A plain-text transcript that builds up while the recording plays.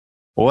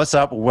What's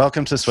up?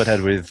 Welcome to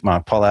Sweathead with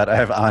Mark Pollard. I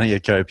have Ani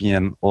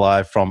Akopian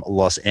live from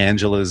Los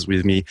Angeles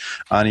with me.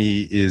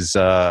 Ani is,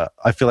 I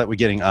feel like we're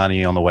getting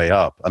Ani on the way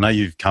up. I know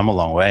you've come a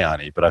long way,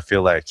 Ani, but I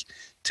feel like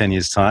 10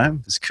 years'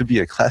 time, this could be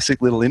a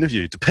classic little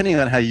interview, depending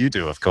on how you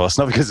do, of course,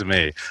 not because of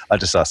me. I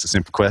just ask the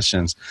simple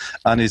questions.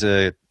 Ani's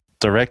a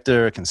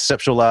director, a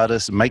conceptual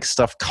artist, makes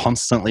stuff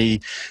constantly,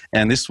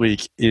 and this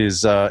week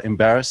is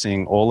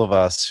embarrassing all of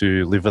us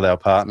who live with our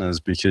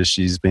partners because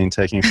she's been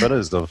taking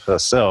photos of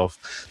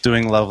herself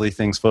doing lovely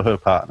things for her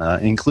partner,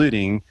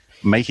 including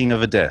making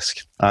of a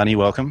desk. Ani,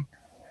 welcome.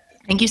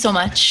 Thank you so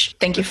much.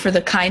 Thank you for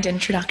the kind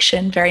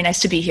introduction. Very nice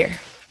to be here.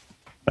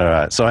 All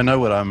right. So I know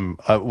what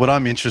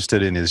I'm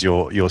interested in is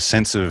your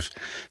sense of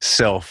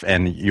self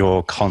and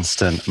your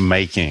constant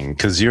making,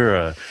 because you're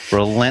a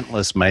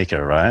relentless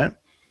maker, right?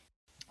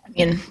 I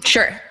mean,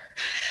 sure.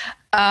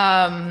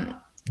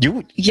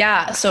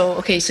 Yeah.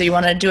 So you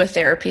want to do a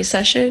therapy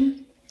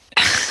session?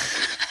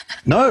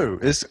 No.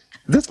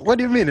 What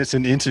do you mean it's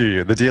an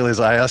interview? The deal is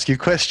I ask you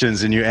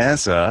questions and you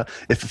answer.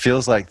 If it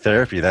feels like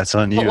therapy, that's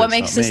on you. But what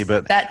makes this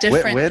that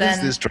different? Where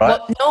does this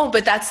drive? Well, no,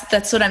 but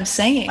that's what I'm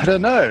saying. I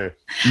don't know.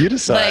 You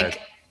decide.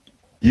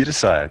 You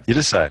decide.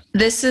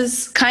 This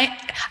is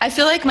I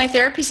feel like my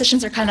therapy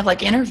sessions are kind of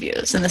like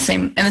interviews in the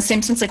same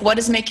sense. Like, what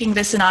is making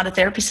this not a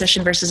therapy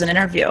session versus an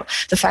interview?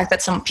 The fact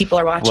that some people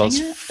are watching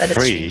that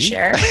free. It's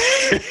share.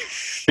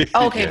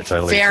 Okay, yeah,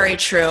 totally very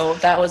true.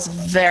 That was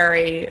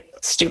very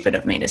stupid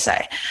of me to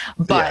say.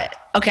 But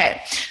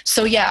okay,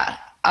 so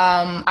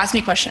ask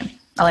me a question.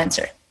 I'll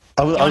answer.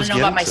 I want to know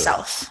about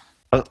myself.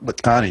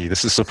 Look, Ani,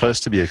 this is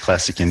supposed to be a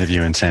classic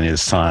interview in 10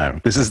 years' time.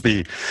 This is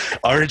the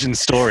origin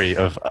story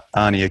of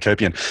Ani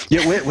Akopian.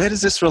 Yeah, where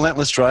does this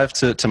relentless drive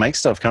to make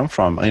stuff come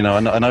from? You know,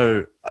 I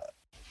know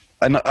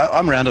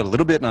I'm around it a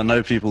little bit, and I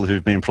know people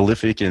who've been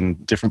prolific in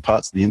different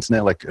parts of the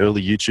internet, like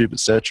early YouTube,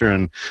 etc.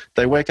 And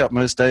they wake up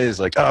most days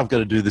like, oh, I've got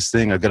to do this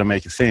thing, I've got to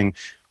make a thing.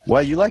 Why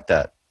are you like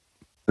that?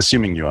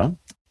 Assuming you are.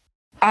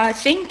 I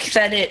think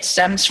that it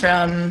stems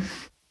from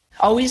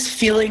always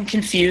feeling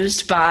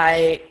confused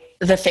by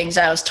the things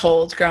I was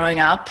told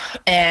growing up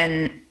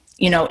and,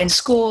 in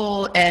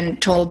school,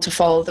 and told to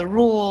follow the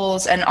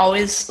rules, and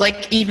always,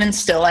 like, even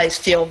still, I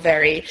feel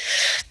very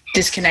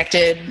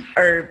disconnected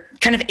or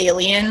kind of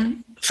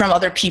alien from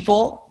other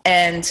people.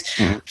 And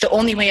the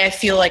only way I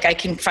feel like I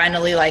can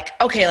finally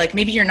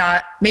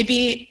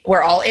maybe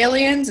we're all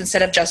aliens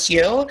instead of just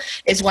you,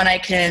 is when I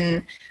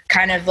can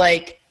kind of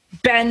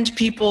bend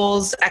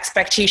people's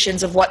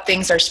expectations of what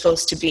things are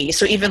supposed to be.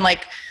 So even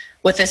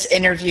with this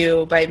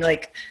interview, by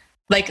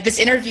this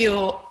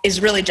interview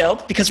is really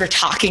dope because we're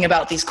talking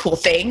about these cool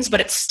things,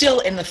 but it's still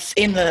in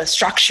the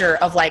structure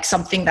of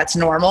something that's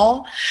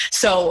normal.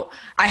 So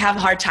I have a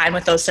hard time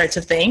with those sorts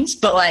of things,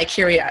 but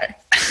here we are.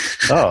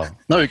 Oh,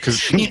 no,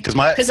 because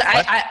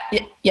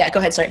yeah, go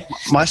ahead. Sorry.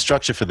 My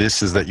structure for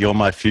this is that you're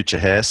my future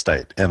hair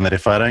state, and that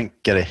if I don't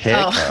get a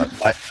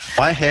haircut,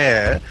 my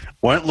hair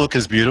won't look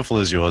as beautiful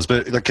as yours,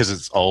 but because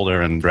it's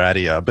older and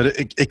rattier, but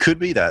it could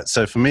be that.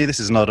 So for me, this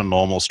is not a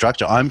normal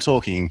structure. I'm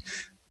talking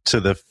to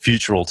the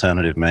future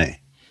alternative me.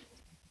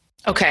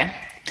 Okay.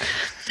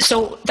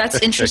 So that's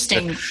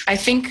interesting. I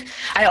think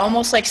I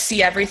almost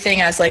see everything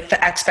as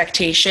the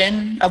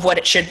expectation of what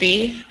it should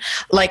be.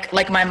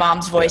 Like my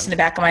mom's voice in the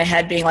back of my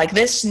head being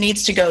this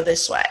needs to go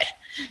this way.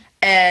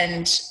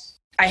 And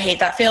I hate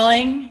that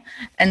feeling.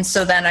 And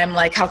so then I'm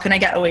how can I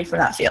get away from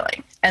that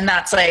feeling? And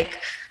that's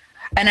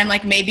and I'm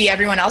maybe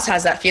everyone else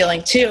has that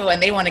feeling too,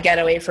 and they want to get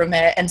away from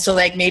it. And so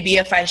maybe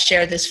if I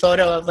share this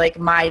photo of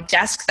my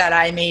desk that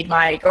I made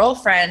my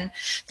girlfriend,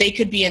 they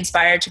could be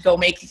inspired to go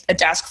make a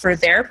desk for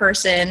their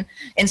person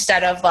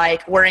instead of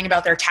worrying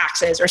about their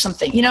taxes or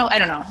something. I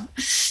don't know.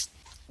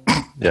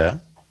 Yeah.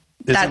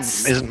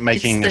 Isn't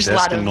making a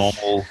desk a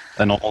normal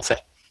thing?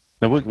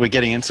 No, we're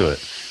getting into it.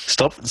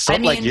 Stop.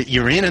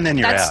 You're in and then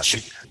you're out.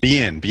 Be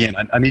in.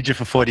 I need you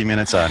for 40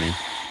 minutes, Ani.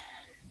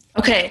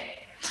 Okay.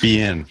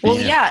 Be in.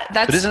 Yeah,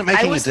 but isn't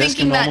making a desk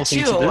a normal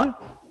thing to do?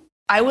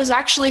 I was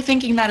actually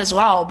thinking that as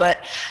well,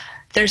 but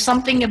there's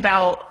something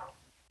about,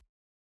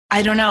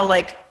 I don't know,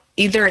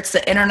 either it's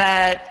the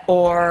internet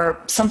or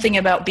something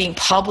about being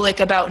public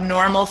about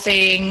normal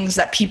things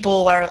that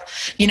people are,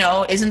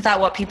 isn't that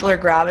what people are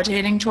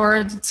gravitating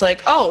towards? It's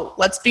oh,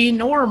 let's be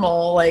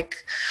normal.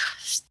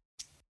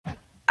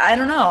 I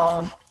don't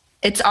know.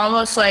 It's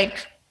almost I'm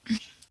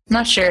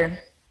not sure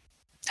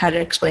how to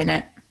explain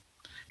it.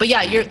 But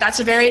yeah,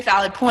 that's a very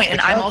valid point. And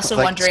I'm also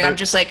wondering, I'm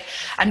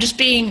just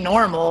being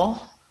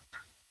normal.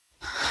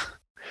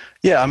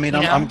 Yeah, I mean,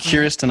 I'm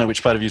curious to know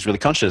which part of you is really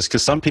conscious,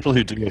 because some people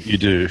who do what you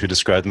do, who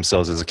describe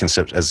themselves as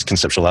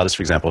conceptual artists,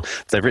 for example,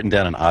 they've written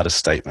down an artist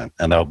statement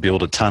and they'll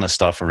build a ton of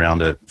stuff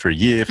around it for a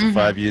year, for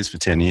 5 years, for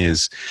 10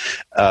 years.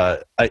 Are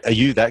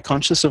you that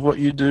conscious of what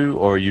you do,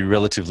 or are you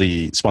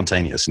relatively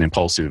spontaneous and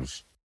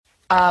impulsive?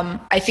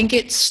 I think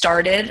it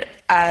started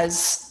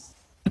as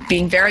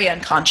being very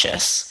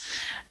unconscious.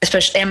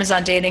 Especially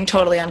Amazon dating,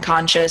 totally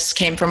unconscious,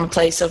 came from a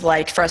place of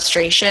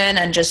frustration,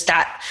 and just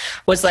that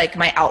was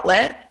my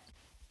outlet.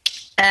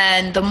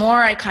 And the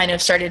more I kind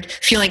of started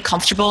feeling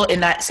comfortable in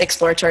that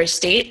exploratory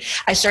state,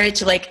 I started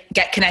to like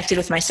get connected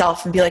with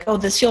myself and be like, oh,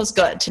 this feels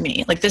good to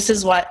me. Like, this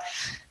is what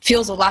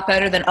feels a lot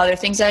better than other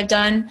things I've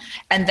done.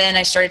 And then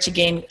I started to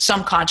gain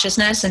some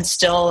consciousness, and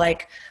still,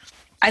 like,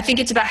 I think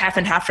it's about half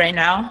and half right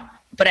now,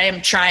 but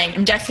I'm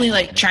definitely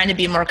like trying to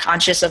be more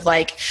conscious of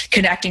like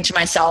connecting to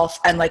myself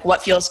and like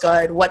what feels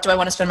good. What do I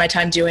want to spend my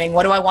time doing?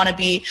 What do I want to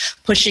be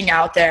pushing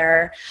out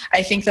there?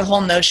 I think the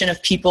whole notion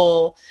of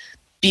people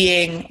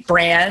being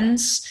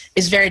brands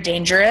is very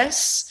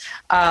dangerous,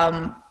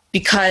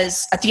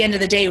 because at the end of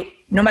the day,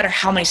 no matter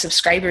how many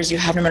subscribers you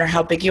have, no matter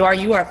how big you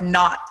are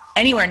not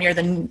anywhere near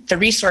the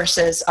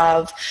resources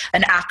of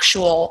an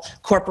actual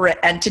corporate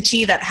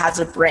entity that has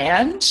a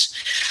brand.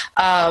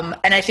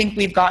 And I think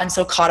we've gotten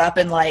so caught up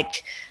in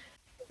like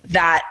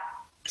that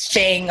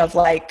thing of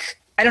like,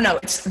 I don't know,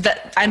 it's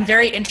that I'm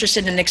very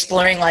interested in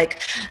exploring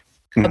like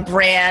a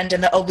brand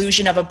and the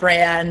illusion of a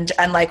brand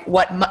and like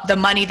what the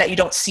money that you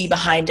don't see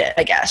behind it,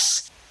 I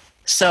guess.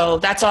 So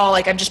that's all,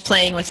 like, I'm just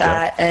playing with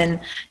that. Yeah. And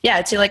yeah,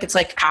 I'd say like, it's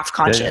like half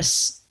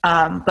conscious.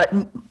 But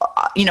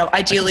you know,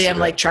 ideally I'm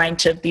like trying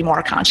to be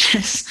more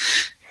conscious.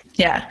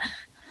 Yeah,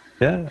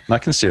 I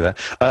can see that.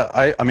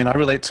 I mean, I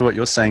relate to what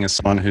you're saying as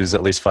someone who's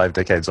at least 5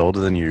 decades older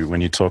than you,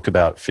 when you talk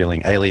about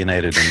feeling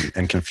alienated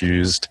and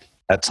confused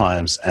at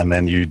times, and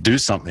then you do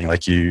something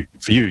like you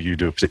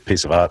do a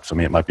piece of art. For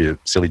me, it might be a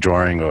silly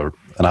drawing or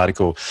an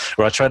article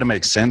where I try to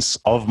make sense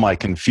of my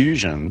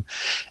confusion,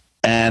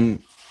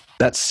 and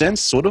that sense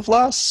sort of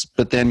lasts,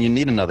 but then you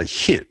need another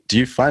hit. Do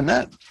you find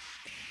that?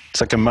 It's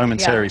like a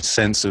momentary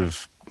sense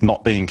of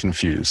not being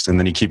confused, and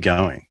then you keep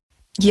going.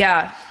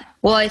 Yeah.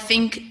 Well, I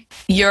think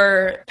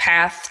your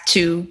path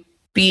to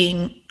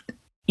being,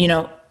 you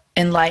know,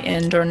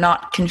 enlightened or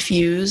not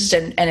confused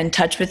and in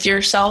touch with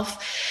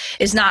yourself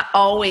is not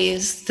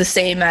always the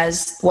same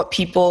as what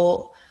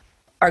people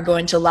are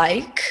going to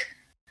like.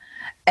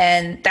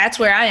 And that's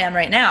where I am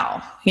right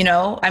now. You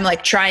know, I'm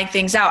like trying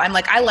things out. I'm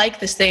like, I like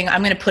this thing.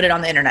 I'm going to put it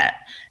on the internet.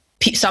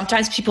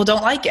 Sometimes people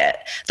don't like it.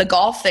 The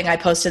golf thing I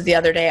posted the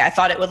other day, I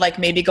thought it would like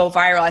maybe go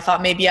viral. I thought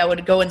maybe I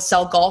would go and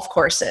sell golf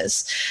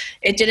courses.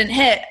 It didn't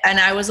hit. And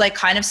I was like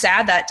kind of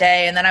sad that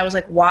day. And then I was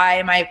like, why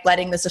am I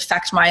letting this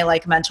affect my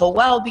like mental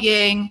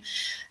well-being?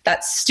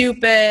 That's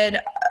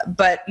stupid.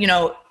 But you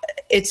know,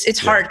 it's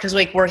hard because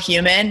like we're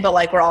human, but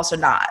like we're also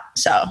not.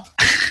 So.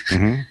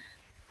 Mm-hmm.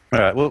 All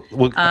right. Well,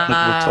 we'll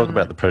talk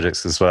about the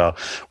projects as well.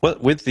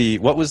 What was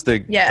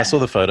the? Yeah. I saw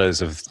the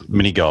photos of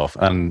mini golf,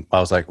 and I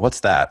was like,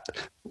 "What's that?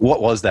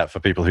 What was that for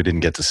people who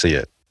didn't get to see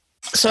it?"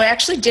 So I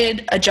actually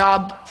did a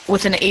job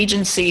with an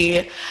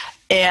agency,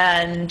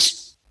 and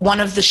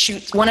one of the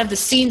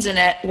scenes in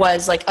it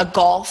was like a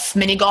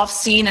mini golf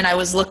scene, and I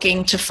was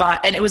looking to find,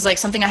 and it was like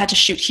something I had to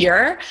shoot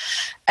here,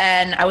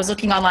 and I was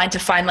looking online to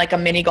find like a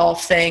mini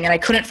golf thing, and I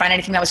couldn't find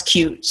anything that was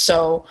cute.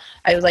 So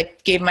I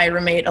like gave my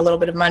roommate a little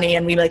bit of money,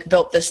 and we like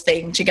built this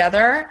thing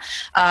together.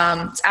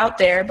 It's out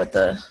there, but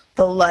the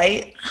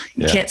light,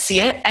 you can't see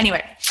it.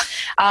 Anyway,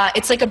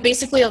 it's like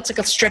it's like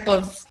a strip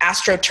of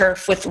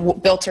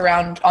AstroTurf built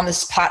around on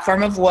this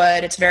platform of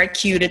wood. It's very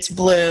cute. It's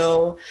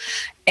blue.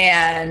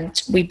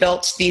 And we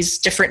built these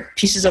different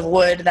pieces of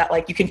wood that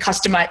like you can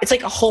customize. It's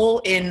like a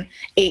hole in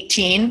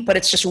 18, but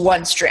it's just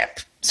one strip.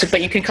 So,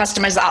 but you can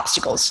customize the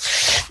obstacles.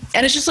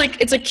 And it's just like,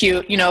 it's like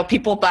cute, you know,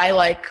 people buy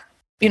like,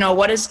 you know,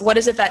 what is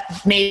it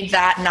that made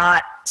that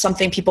not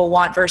something people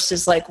want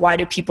versus like, why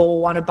do people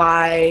want to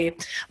buy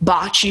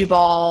bocce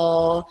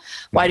ball?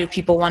 Why do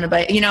people want to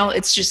buy, you know,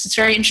 it's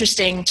very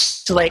interesting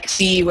to like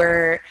see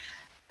where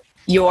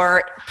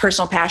your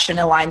personal passion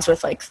aligns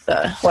with like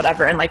the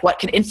whatever, and like what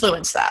can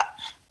influence that.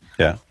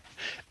 Yeah.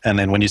 And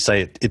then when you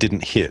say it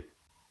didn't hit,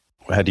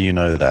 how do you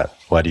know that?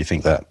 Why do you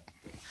think that?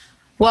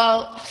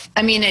 Well,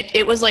 I mean,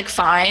 it was like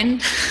fine.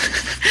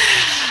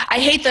 I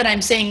hate that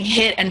I'm saying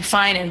hit and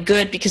fine and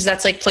good because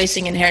that's like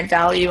placing inherent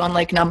value on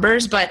like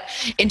numbers. But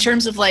in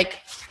terms of like,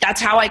 that's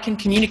how I can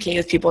communicate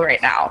with people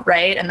right now,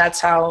 right? And that's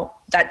how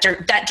that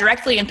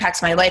directly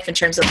impacts my life in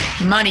terms of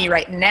money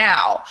right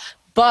now.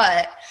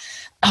 But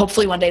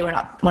hopefully one day we're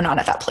not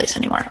at that place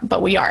anymore,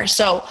 but we are.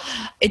 So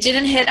it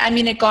didn't hit. I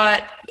mean, it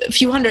got a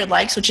few hundred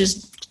likes, which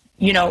is,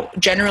 you know,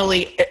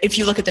 generally, if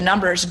you look at the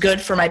numbers, good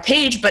for my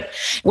page. But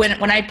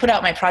when I put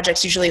out my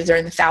projects, usually they're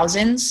in the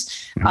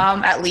thousands,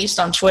 at least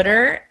on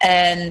Twitter.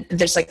 And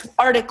there's like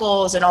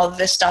articles and all of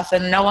this stuff.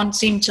 And no one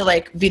seemed to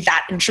like be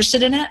that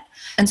interested in it.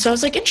 And so I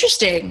was like,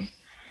 interesting.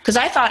 Because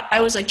I thought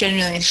I was like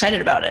genuinely excited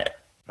about it.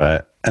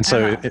 Right. And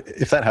so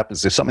if that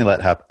happens, if something like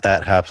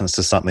that happens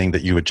to something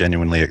that you were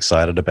genuinely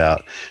excited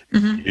about,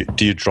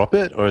 do you drop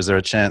it? Or is there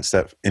a chance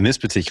that in this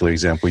particular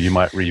example, you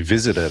might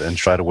revisit it and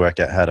try to work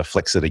out how to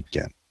flex it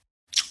again?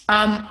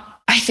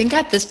 I think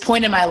at this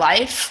point in my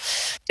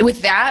life,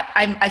 with that,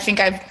 I think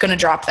I'm going to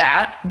drop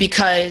that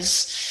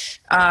because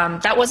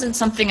that wasn't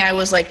something I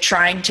was like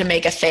trying to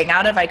make a thing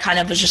out of. I kind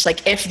of was just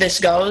like, if this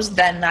goes,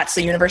 then that's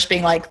the universe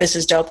being like, this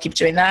is dope, keep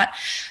doing that.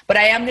 But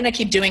I am going to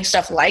keep doing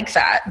stuff like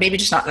that, maybe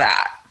just not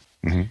that.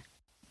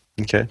 Mm-hmm.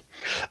 Okay.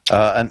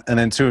 And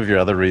then two of your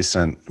other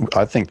recent,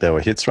 I think they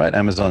were hits, right?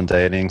 Amazon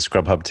Dating,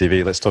 Scrubhub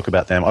TV. Let's talk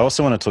about them. I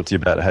also want to talk to you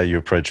about how you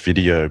approach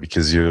video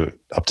because you're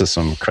up to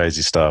some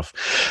crazy stuff.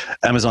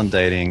 Amazon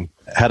Dating,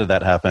 how did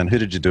that happen? Who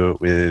did you do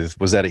it with?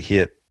 Was that a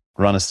hit?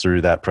 Run us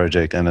through that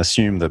project and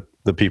assume that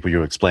the people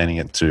you're explaining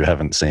it to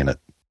haven't seen it.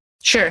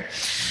 Sure.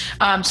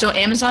 So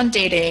Amazon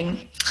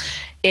Dating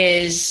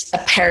is a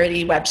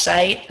parody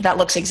website that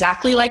looks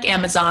exactly like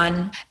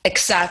Amazon,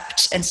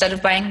 except instead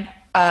of buying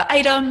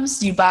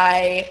items, you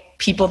buy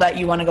people that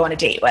you want to go on a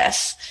date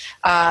with.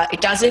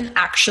 It doesn't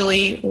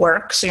actually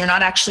work, so you're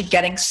not actually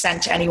getting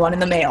sent to anyone in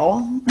the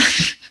mail.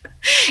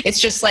 It's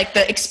just like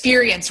the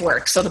experience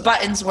works. So the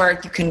buttons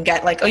work. You can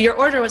get like, oh, your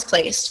order was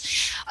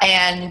placed,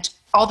 and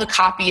all the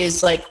copy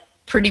is like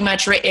pretty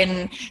much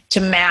written to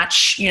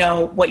match, you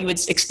know, what you would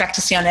expect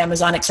to see on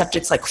Amazon, except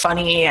it's like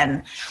funny.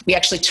 And we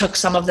actually took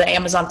some of the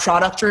Amazon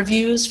product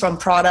reviews from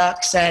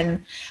products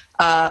and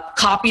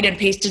copied and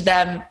pasted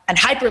them and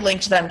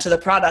hyperlinked them to the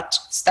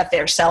products that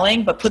they're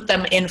selling, but put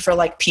them in for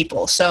like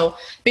people. So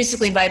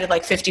basically invited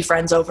like 50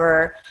 friends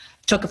over,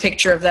 took a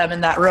picture of them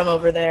in that room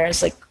over there.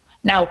 It's like,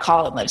 now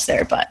Colin lives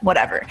there, but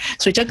whatever.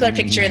 So we took that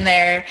picture in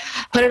there,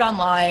 put it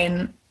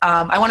online.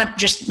 I want to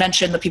just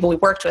mention the people we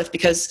worked with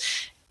because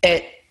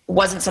it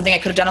wasn't something I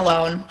could have done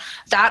alone.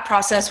 That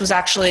process was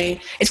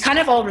actually, it's kind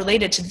of all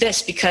related to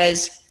this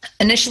because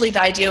initially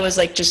the idea was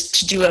like just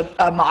to do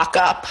a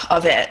mock-up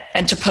of it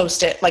and to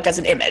post it like as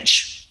an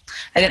image.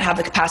 I didn't have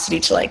the capacity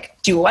to like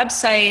do a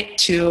website,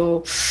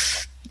 to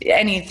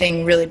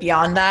anything really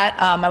beyond that.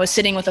 I was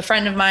sitting with a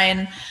friend of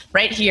mine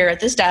right here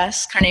at this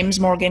desk. Her name is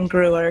Morgan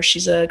Gruer.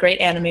 She's a great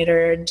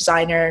animator,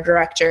 designer,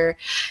 director.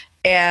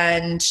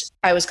 And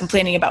I was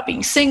complaining about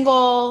being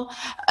single,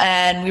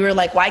 and we were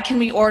like, why can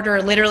we order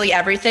literally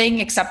everything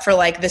except for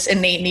like this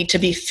innate need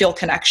to feel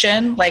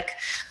connection? Like,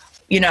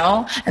 you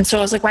know? And so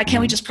I was like, why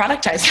can't we just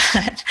productize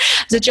that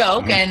as a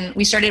joke? And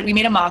we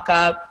made a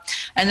mock-up.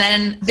 And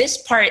then this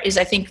part is,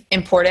 I think,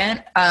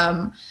 important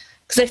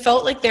because I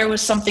felt like there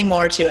was something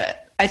more to it.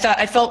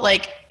 I felt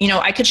like, you know,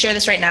 I could share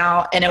this right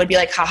now and it would be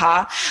like,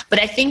 haha. But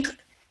I think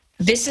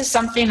this is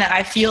something that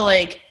I feel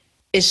like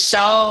is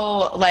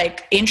so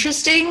like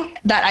interesting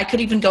that I could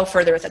even go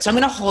further with it. So I'm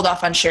going to hold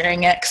off on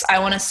sharing it because I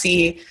want to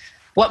see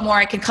what more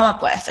I can come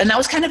up with. And that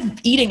was kind of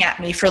eating at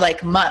me for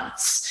like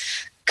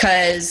months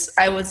because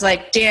I was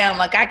like, damn,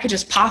 like I could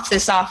just pop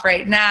this off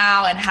right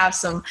now and have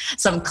some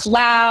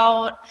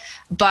clout,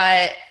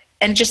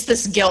 and just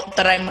this guilt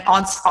that I'm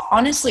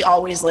honestly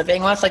always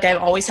living with. Like I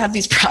always have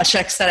these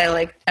projects that I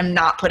like am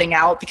not putting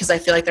out because I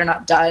feel like they're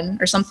not done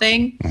or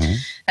something.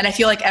 And I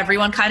feel like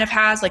everyone kind of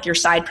has like your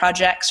side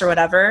projects or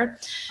whatever.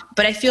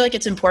 But I feel like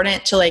it's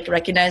important to like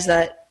recognize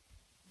that,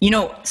 you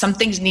know, some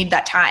things need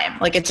that time.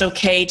 Like it's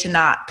okay to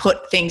not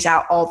put things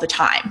out all the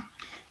time.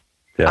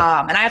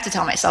 Yeah. And I have to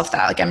tell myself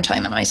that, like I'm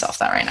telling myself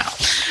that right now.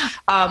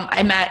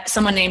 I met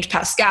someone named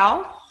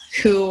Pascal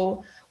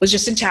who was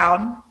just in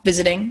town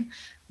visiting.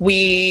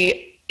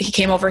 He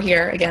came over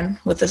here again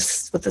with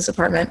this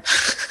apartment.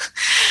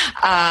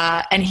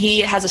 And he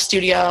has a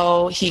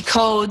studio, he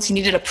codes, he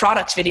needed a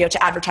product video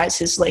to advertise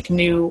his like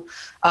new,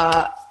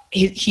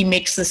 he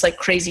makes this like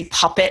crazy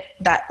puppet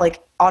that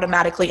like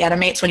automatically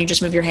animates when you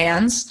just move your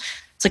hands.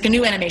 It's like a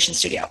new animation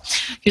studio.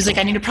 He was like,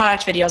 I need a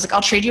product video. I was like,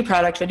 I'll trade you a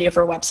product video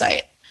for a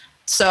website.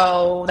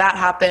 So that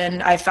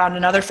happened. I found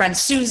another friend,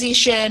 Susie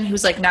Shin,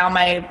 who's like now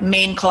my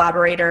main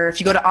collaborator.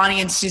 If you go to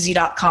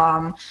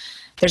aniandsusie.com,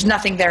 there's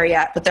nothing there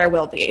yet, but there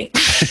will be.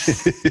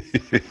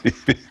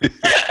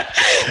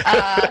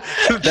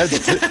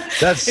 That's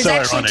there's so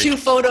actually ironic. 2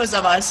 photos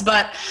of us,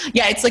 but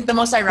yeah, it's like the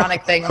most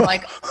ironic thing. I'm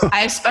like,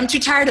 I'm too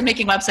tired of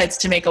making websites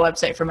to make a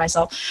website for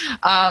myself.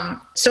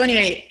 So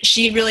anyway,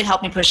 she really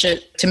helped me push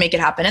it to make it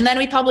happen. And then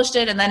we published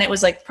it, and then it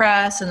was like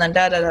press, and then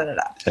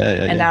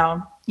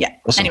now, yeah.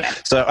 Awesome. Anyway.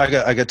 So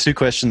I got 2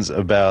 questions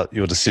about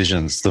your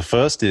decisions. The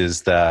first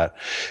is that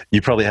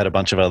you probably had a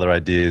bunch of other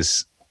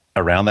ideas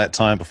around that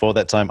time, before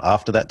that time,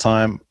 after that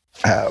time.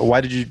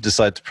 Why did you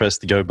decide to press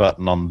the go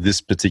button on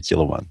this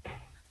particular one?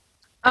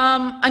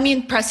 I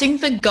mean, pressing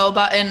the go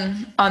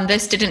button on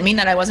this didn't mean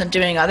that I wasn't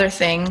doing other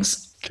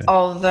things, okay.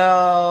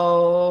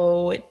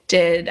 Although it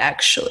did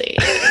actually.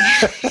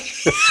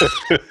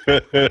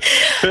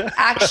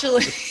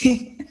 Actually,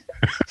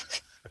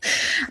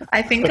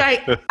 I think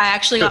I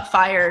actually got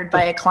fired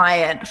by a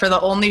client for the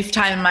only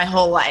time in my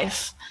whole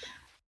life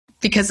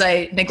because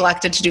I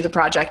neglected to do the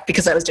project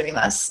because I was doing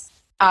this.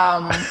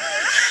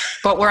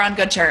 But we're on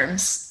good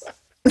terms.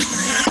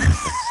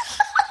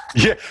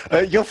 Yeah,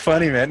 you're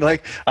funny, man.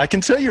 Like, I can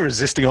tell you're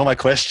resisting all my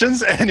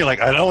questions, and you're like,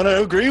 I don't want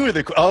to agree with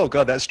it. Oh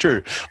God, that's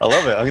true. I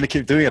love it. I'm going to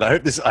keep doing it. I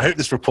hope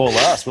this rapport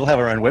lasts. We'll have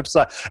our own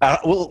website.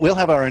 We'll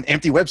have our own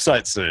empty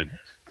website soon.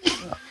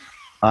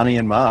 Ani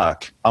and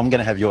Mark, I'm going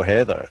to have your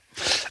hair though.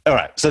 All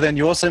right. So then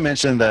you also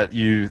mentioned that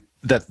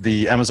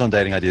the Amazon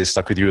dating idea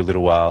stuck with you a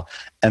little while,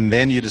 and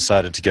then you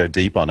decided to go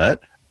deep on it.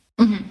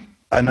 Mm-hmm.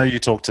 I know you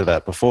talked to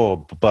that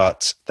before,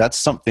 but that's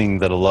something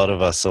that a lot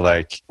of us are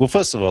like, well,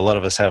 first of all, a lot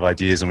of us have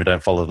ideas and we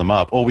don't follow them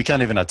up, or we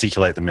can't even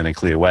articulate them in a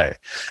clear way.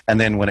 And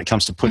then when it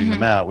comes to putting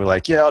them out, we're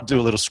like, yeah, I'll do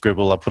a little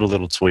scribble, I'll put a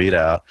little tweet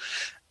out.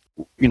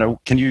 You know,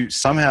 can you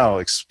somehow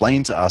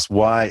explain to us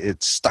why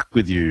it stuck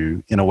with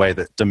you in a way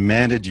that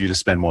demanded you to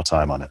spend more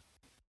time on it?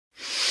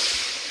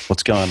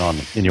 What's going on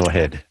in your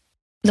head?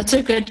 That's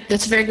a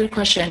very good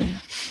question.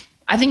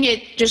 I think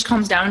it just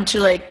comes down to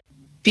like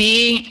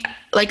being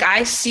like,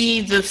 I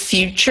see the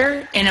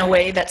future in a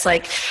way that's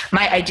like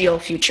my ideal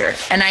future.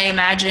 And I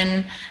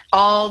imagine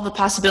all the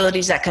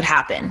possibilities that could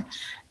happen.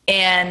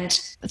 And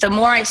the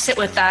more I sit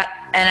with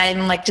that and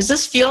I'm like, does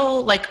this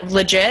feel like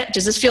legit?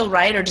 Does this feel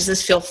right? Or does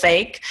this feel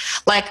fake?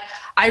 Like,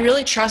 I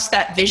really trust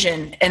that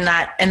vision and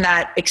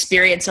that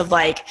experience of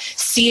like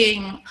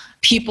seeing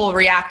people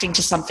reacting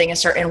to something a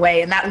certain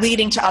way and that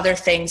leading to other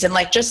things. And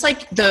like, just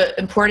like the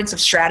importance of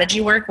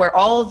strategy work where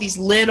all of these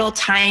little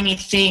tiny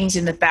things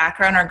in the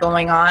background are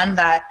going on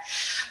that,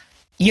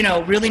 you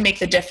know, really make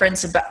the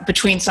difference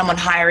between someone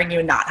hiring you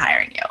and not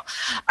hiring you.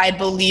 I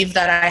believe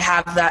that I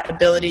have that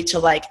ability to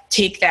like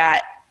take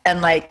that and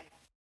like,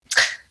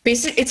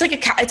 basically it's like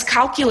it's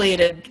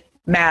calculated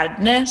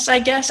madness, I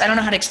guess. I don't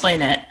know how to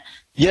explain it.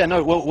 Yeah,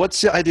 no, well,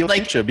 what's your ideal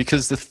future?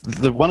 Because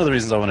the one of the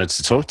reasons I wanted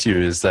to talk to you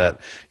is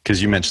that,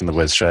 because you mentioned the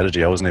word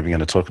strategy, I wasn't even going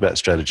to talk about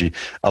strategy.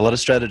 A lot of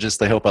strategists,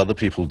 they help other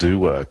people do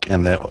work,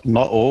 and they're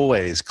not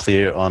always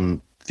clear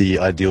on the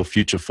ideal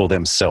future for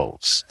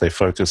themselves. They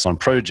focus on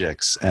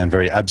projects and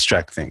very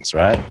abstract things,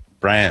 right?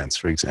 Brands,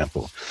 for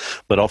example,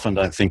 but often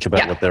don't think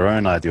about what their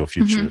own ideal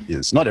future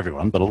is. Not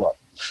everyone, but a lot.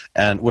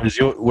 And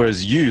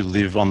whereas you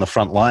live on the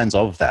front lines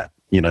of that.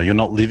 You know, you're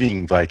not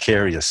living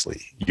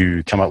vicariously.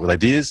 You come up with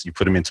ideas, you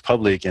put them into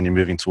public, and you're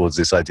moving towards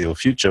this ideal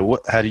future.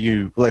 What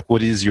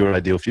is your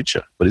ideal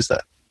future? What is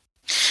that?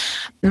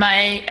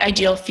 My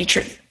ideal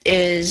future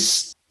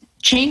is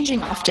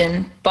changing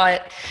often,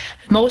 but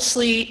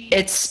mostly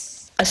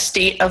it's a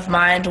state of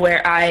mind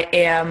where I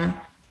am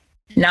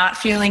not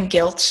feeling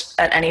guilt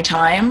at any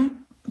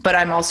time, but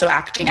I'm also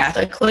acting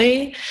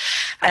ethically.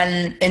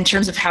 And in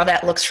terms of how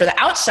that looks for the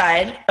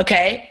outside,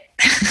 okay,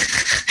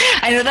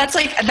 I know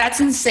that's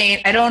insane.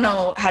 I don't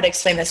know how to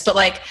explain this, but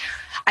like,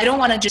 I don't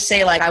want to just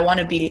say like, I want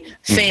to be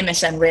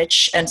famous and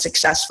rich and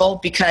successful,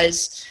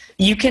 because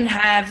you can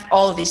have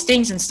all of these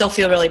things and still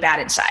feel really bad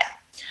inside.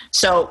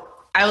 So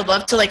I would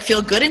love to like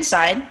feel good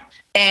inside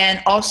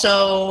and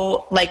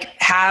also like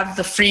have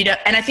the freedom.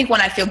 And I think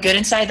when I feel good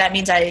inside, that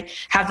means I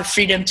have the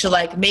freedom to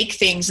like make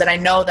things that I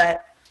know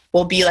that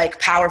will be like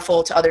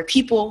powerful to other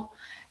people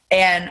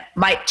and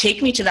might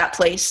take me to that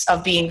place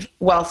of being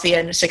wealthy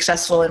and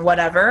successful and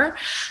whatever.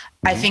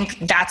 I think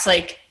that's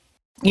like,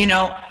 you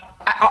know,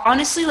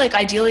 honestly, like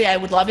ideally I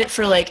would love it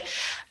for like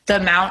the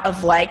amount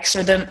of likes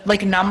or the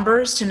like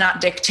numbers to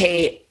not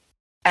dictate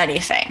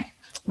anything.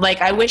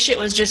 Like, I wish it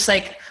was just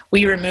like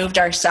we removed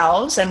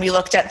ourselves and we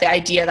looked at the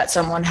idea that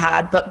someone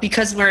had, but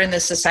because we're in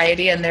this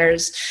society and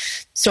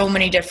there's so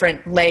many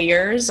different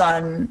layers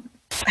on,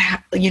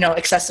 you know,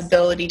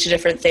 accessibility to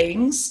different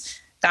things,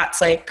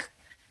 that's like,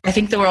 I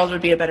think the world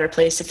would be a better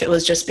place if it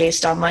was just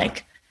based on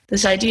like,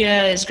 this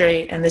idea is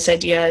great and this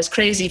idea is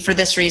crazy for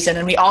this reason.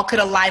 And we all could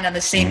align on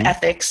the same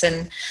ethics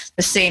and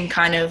the same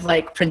kind of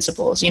like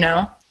principles, you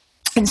know,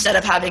 instead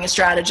of having a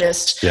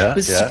strategist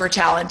who's super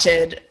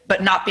talented,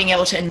 but not being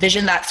able to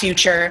envision that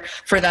future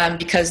for them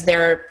because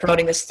they're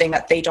promoting this thing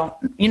that they don't,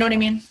 you know what I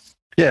mean?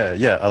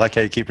 Yeah. I like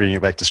how you keep bringing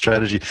it back to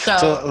strategy.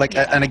 So like,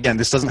 and again,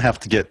 this doesn't have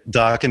to get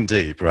dark and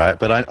deep, right?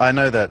 But I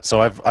know that,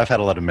 so I've had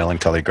a lot of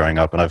melancholy growing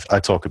up, and I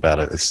talk about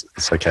it.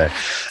 It's okay.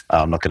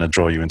 I'm not going to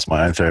draw you into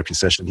my own therapy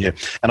session here.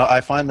 And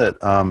I find that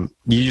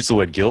you use the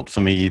word guilt.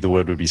 For me, the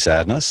word would be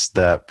sadness,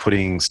 that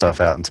putting stuff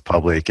out into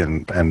public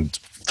and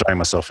throwing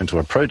myself into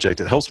a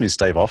project, it helps me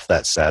stave off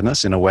that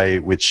sadness in a way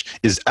which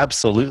is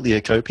absolutely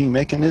a coping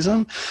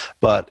mechanism,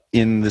 but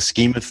in the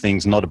scheme of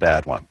things, not a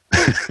bad one.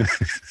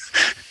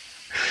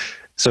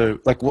 So,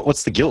 like,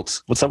 what's the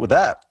guilt? What's up with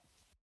that?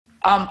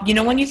 You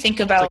know, when you think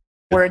about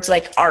words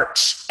like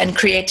art and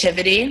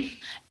creativity,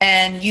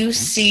 and you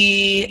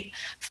see,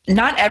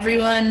 not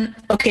everyone,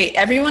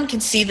 everyone can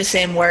see the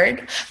same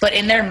word, but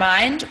in their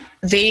mind,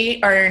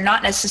 they are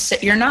not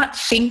necessarily, you're not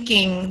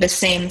thinking the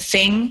same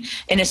thing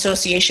in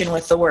association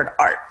with the word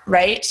art,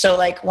 right? So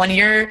like when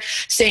you're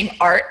saying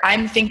art,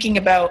 I'm thinking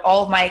about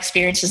all of my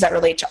experiences that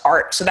relate to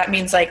art. So that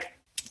means like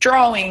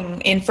drawing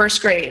in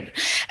first grade.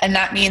 And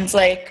that means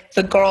like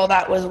the girl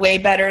that was way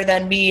better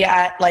than me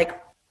at like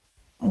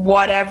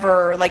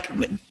whatever, like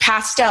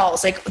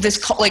pastels, like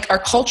this, like our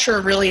culture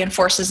really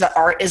enforces that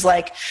art is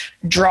like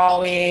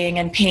drawing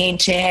and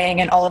painting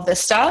and all of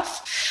this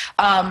stuff.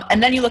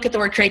 And then you look at the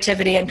word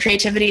creativity, and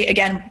creativity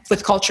again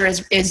with culture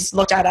is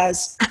looked at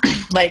as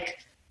like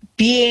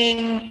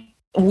being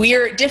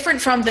weird, different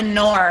from the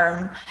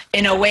norm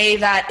in a way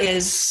that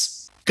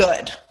is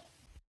good.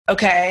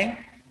 Okay.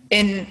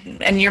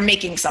 And you're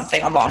making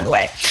something along the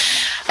way.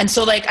 And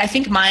so like, I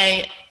think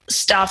my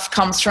stuff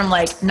comes from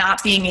like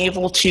not being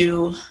able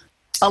to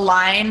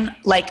align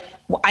like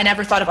I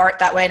never thought of art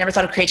that way. I never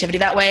thought of creativity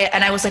that way.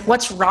 And I was like,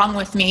 what's wrong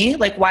with me?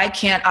 Like, why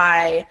don't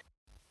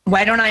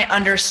I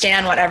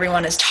understand what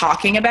everyone is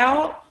talking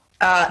about?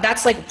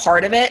 That's like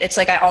part of it. It's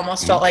like, I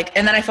almost felt like,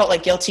 and then I felt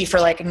like guilty for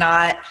like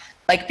not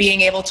like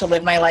being able to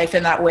live my life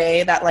in that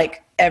way that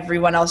like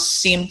everyone else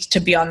seemed to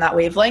be on that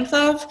wavelength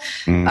of.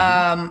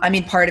 I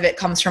mean, part of it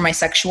comes from my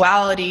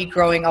sexuality,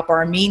 growing up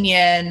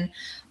Armenian.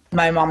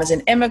 My mom is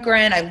an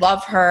immigrant. I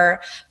love her,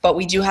 but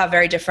we do have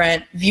very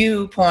different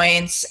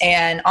viewpoints.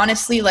 And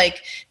honestly,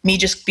 like me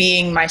just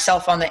being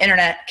myself on the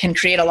internet can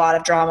create a lot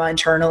of drama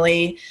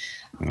internally.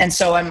 And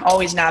so I'm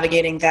always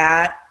navigating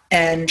that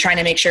and trying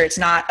to make sure it's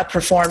not a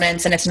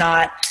performance and it's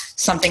not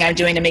something I'm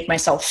doing to make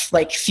myself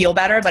like feel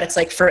better, but it's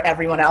like for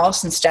everyone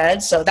else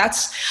instead. So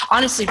that's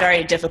honestly a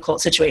very difficult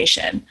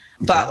situation,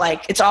 but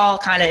like it's all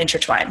kind of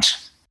intertwined.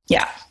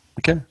 Yeah.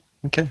 Okay.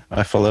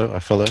 I follow.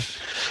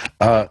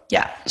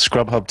 Yeah.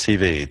 ScrubHub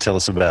TV. Tell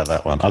us about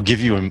that one. I'll give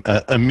you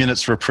a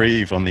minute's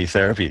reprieve on the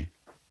therapy.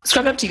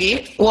 ScrubHub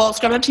TV. Well,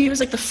 ScrubHub TV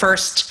was like the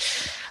first,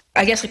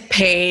 I guess, like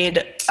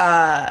paid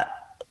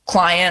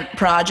client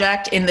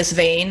project in this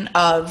vein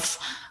of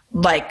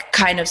like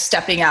kind of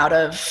stepping out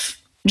of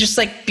just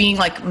like being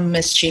like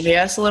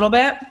mischievous a little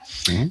bit.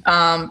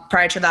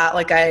 Prior to that,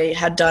 like I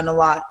had done a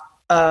lot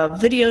of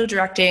video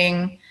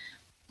directing,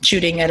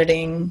 shooting,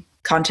 editing,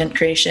 content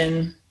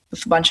creation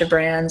with a bunch of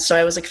brands. So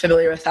I was like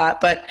familiar with that.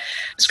 But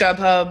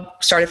ScrubHub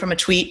started from a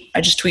tweet.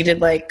 I just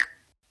tweeted like,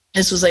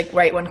 this was like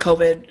right when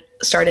COVID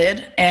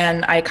started.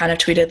 And I kind of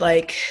tweeted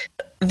like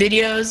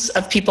videos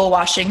of people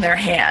washing their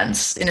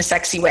hands in a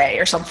sexy way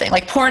or something,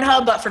 like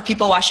Pornhub, but for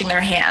people washing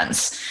their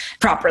hands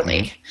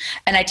properly.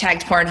 And I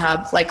tagged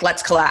Pornhub, like,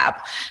 let's collab.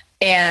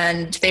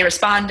 And they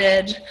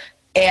responded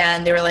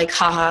and they were like,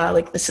 haha,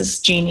 like this is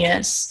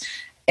genius.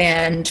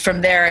 And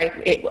from there,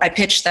 I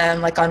pitched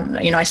them like on,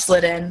 I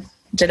slid in,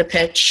 did a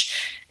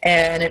pitch,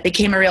 and it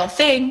became a real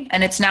thing.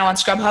 And it's now on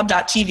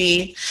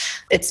scrubhub.tv.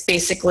 It's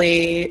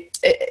basically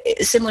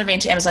a similar vein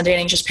to Amazon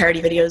Dating, just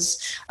parody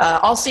videos,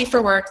 all safe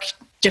for work,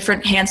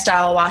 different hand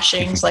style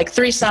washings. Like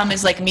threesome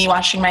is like me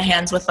washing my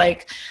hands with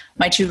like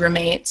my two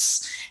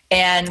roommates.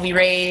 And we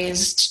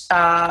raised,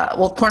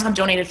 Pornhub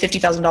donated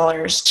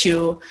 $50,000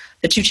 to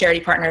the two charity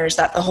partners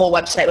that the whole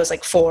website was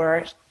like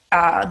for,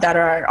 that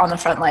are on the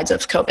front lines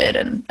of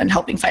COVID and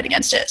helping fight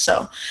against it.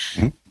 So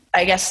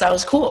I guess that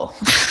was cool.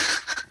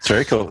 It's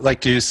very cool.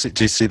 Like, do you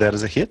see that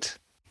as a hit?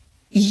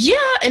 Yeah,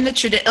 in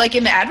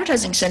the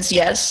advertising sense,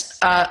 yes.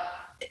 I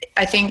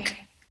think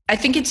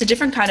it's a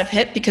different kind of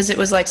hit because it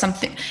was like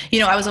something,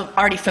 I was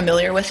already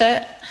familiar with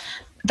it.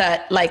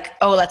 That like,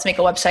 oh, let's make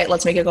a website,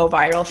 let's make it go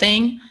viral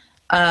thing.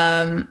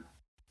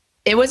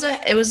 It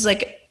was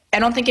like, I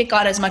don't think it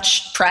got as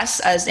much press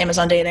as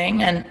Amazon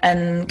Dating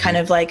and kind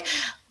of like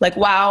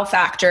wow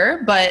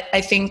factor, but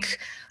I think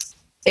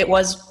it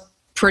was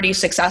pretty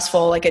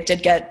successful. Like it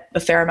did get a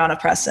fair amount of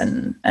press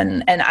and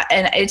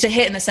it's a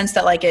hit in the sense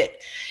that like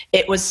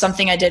it was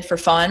something I did for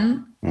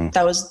fun.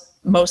 That was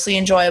mostly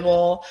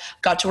enjoyable,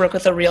 got to work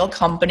with a real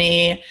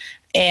company,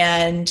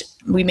 and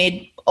we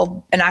made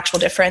an actual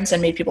difference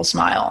and made people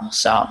smile.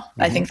 So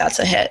I think that's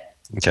a hit.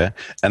 Okay.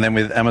 And then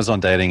with Amazon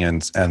Dating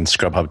and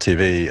ScrubHub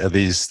TV, are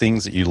these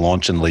things that you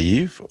launch and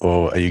leave,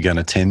 or are you going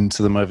to tend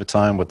to them over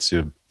time? What's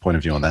your point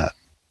of view on that?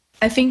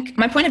 I think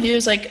my point of view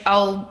is like,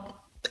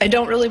 I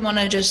don't really want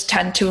to just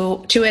tend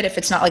to it if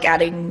it's not like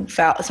adding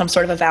some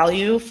sort of a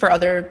value for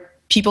other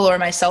people or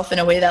myself in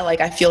a way that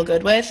like I feel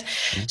good with.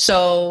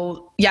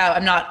 So yeah,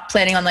 I'm not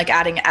planning on like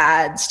adding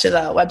ads to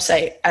the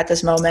website at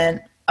this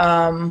moment.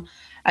 I'm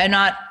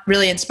not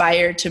really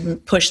inspired to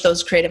push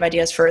those creative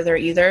ideas further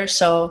either.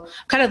 So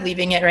I'm kind of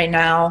leaving it right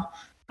now.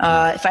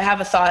 If I have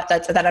a thought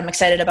that I'm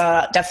excited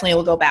about, definitely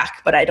will go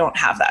back, but I don't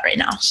have that right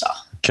now. So.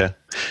 Okay.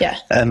 Yeah.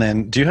 And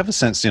then do you have a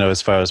sense,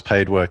 as far as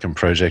paid work and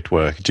project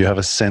work, do you have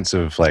a sense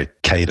of like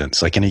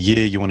cadence? Like in a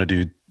year, you want to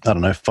do,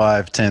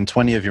 5, 10,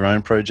 20 of your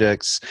own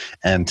projects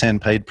and 10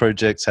 paid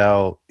projects.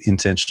 How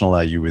intentional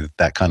are you with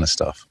that kind of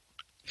stuff?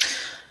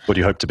 What do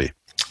you hope to be?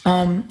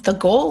 The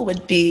goal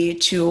would be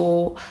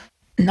to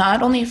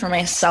not only for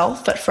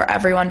myself, but for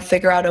everyone,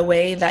 figure out a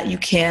way that you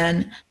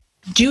can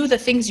do the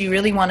things you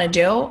really want to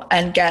do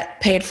and get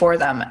paid for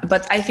them.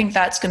 But I think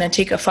that's going to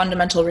take a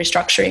fundamental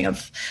restructuring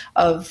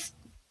of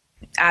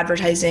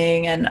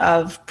advertising and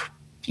of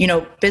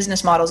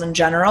business models in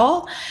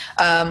general.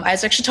 I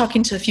was actually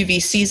talking to a few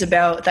VCs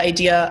about the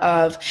idea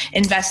of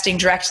investing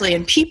directly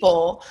in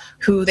people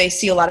who they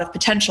see a lot of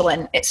potential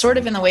in. It's sort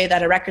of in the way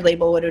that a record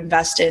label would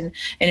invest in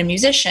a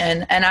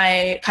musician. And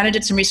I kind of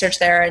did some research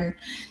there, and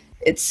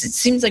it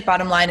seems like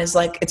bottom line is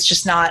like, it's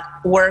just not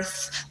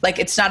worth, like,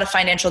 it's not a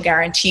financial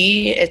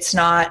guarantee. It's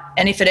not,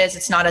 and if it is,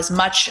 it's not as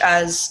much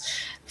as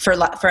for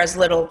as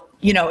little,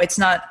 it's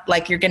not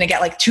like you're going to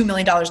get like $2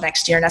 million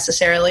next year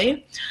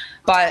necessarily.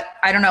 But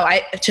I don't know.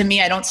 To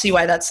me, I don't see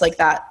why that's like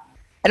that.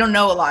 I don't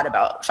know a lot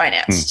about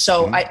finance,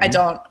 so I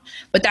don't.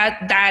 But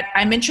that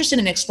I'm interested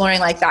in exploring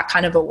like that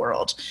kind of a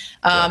world.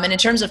 And in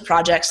terms of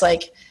projects,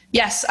 like,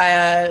 yes,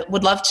 I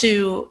would love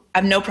to. I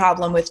have no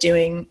problem with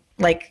doing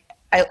like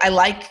I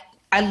like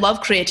I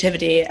love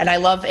creativity, and I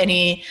love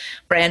any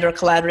brand or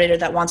collaborator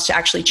that wants to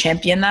actually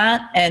champion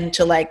that and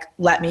to like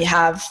let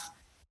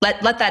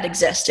that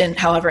exist in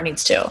however it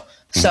needs to.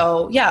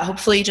 So yeah,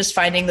 hopefully just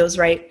finding those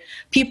right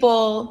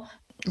people.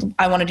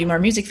 I want to do more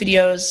music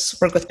videos,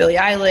 work with Billie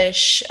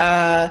Eilish.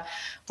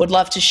 Would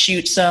love to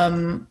shoot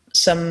some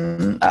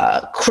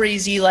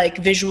crazy like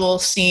visual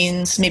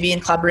scenes, maybe in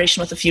collaboration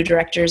with a few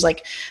directors,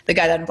 like the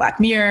guy that in Black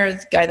Mirror,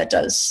 the guy that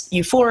does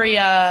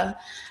Euphoria.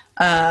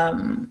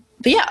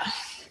 But yeah,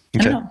 I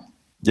don't know.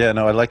 Yeah,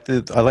 no, I like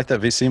that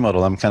VC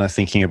model. I'm kind of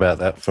thinking about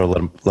that for a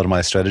lot of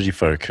my strategy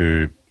folk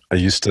who are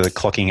used to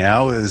clocking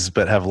hours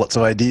but have lots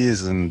of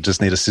ideas and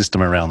just need a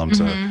system around them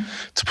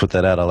to put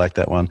that out. I like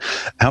that one.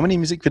 How many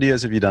music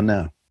videos have you done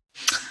now?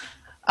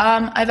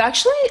 I've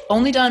actually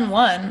only done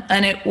one,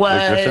 and it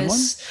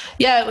was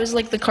it was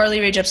like the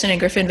Carly Rae Jepsen and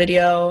Griffin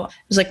video. It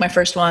was like my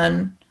first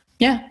one.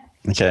 Yeah.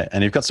 Okay,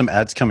 and you've got some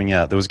ads coming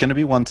out. There was going to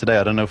be one today.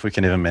 I don't know if we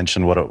can even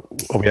mention are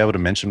we able to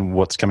mention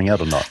what's coming out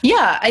or not?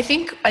 Yeah, I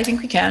think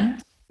we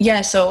can.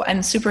 Yeah, so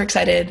I'm super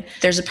excited.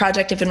 There's a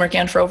project I've been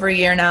working on for over a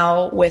year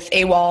now with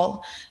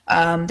AWOL.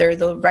 They're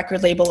the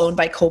record label owned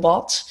by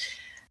Cobalt.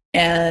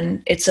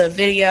 And it's a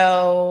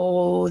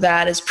video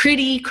that is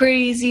pretty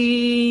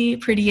crazy,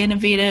 pretty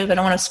innovative. I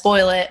don't want to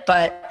spoil it,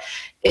 but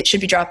it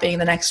should be dropping in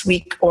the next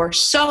week or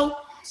so.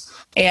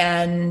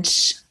 And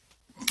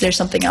there's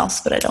something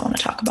else, but I don't want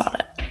to talk about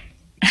it.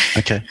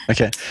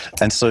 Okay.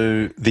 And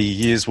so the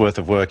year's worth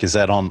of work, is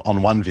that on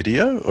one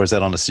video or is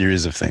that on a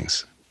series of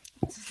things?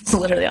 It's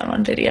literally on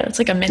one video. It's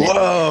like a minute.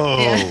 Whoa!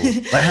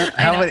 Yeah.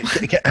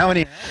 How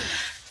many?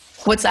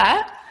 What's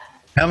that?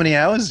 How many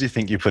hours do you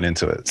think you put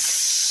into it?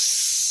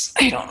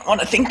 I don't want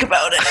to think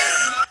about it.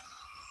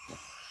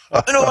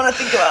 I don't want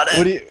to think about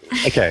it.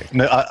 Okay,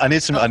 no, I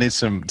need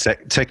some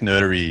tech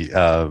nerdery.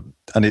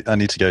 I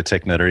need to go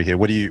tech nerdery here.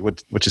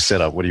 What's your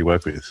setup? What do you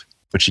work with?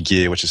 What's your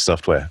gear? What's your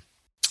software?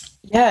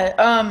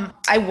 Yeah,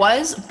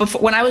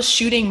 when I was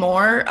shooting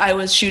more, I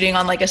was shooting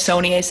on like a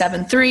Sony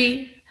A7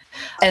 III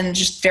and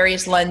just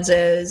various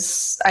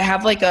lenses.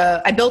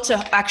 I built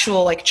an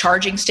actual like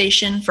charging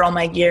station for all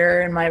my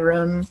gear in my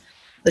room,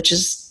 which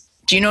is,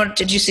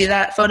 did you see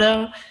that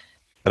photo?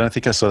 I don't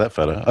think I saw that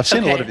photo. I've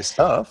seen a lot of your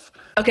stuff.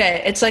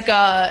 Okay, it's like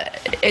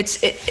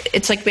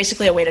it's like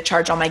basically a way to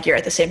charge all my gear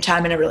at the same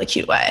time in a really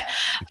cute way.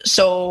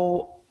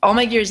 So all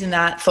my gear's in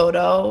that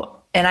photo,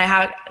 and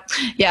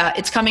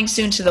it's coming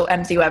soon to the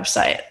Empathy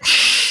website.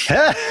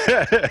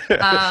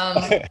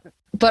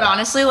 But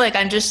honestly, like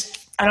I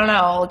don't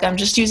know, like I'm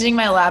just using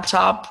my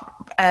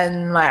laptop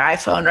and my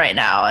iPhone right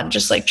now, and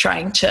just like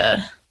trying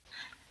to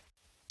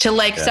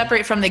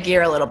separate from the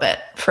gear a little bit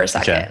for a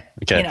second.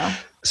 Okay. You know.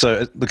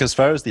 So, look, as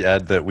far as the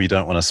ad that we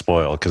don't want to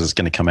spoil because it's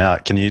going to come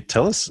out, can you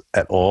tell us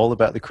at all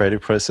about the creative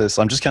process?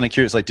 I'm just kind of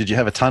curious, like, did you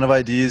have a ton of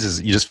ideas?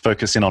 Is you just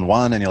focus in on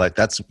one and you're like,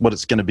 that's what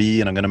it's going to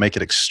be and I'm going to make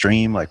it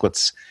extreme? Like, how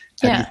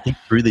do you think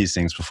through these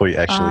things before you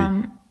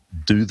actually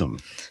do them?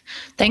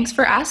 Thanks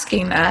for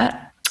asking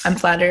that. I'm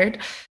flattered.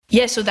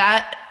 Yeah, so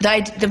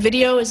the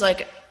video is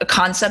like a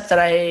concept that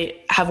I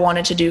have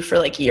wanted to do for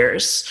like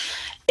years.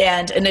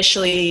 And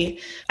initially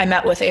I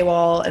met with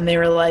AWOL and they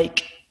were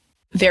like,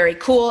 very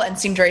cool and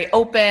seemed very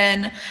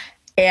open.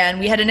 And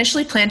we had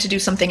initially planned to do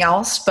something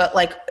else, but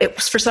like it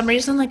was, for some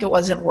reason, like it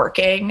wasn't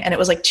working. And it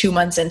was like 2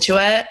 months into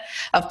it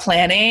of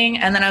planning.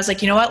 And then I was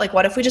like, you know what, like,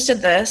 what if we just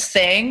did this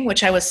thing,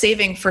 which I was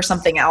saving for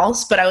something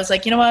else, but I was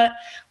like, you know what,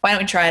 why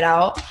don't we try it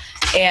out?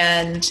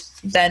 And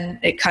then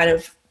it kind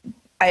of,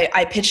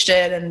 I pitched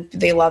it and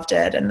they loved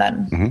it. And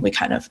then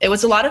it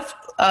was a lot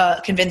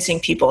of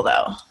convincing people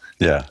though.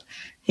 Yeah.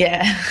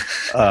 Yeah.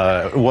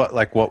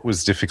 What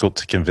was difficult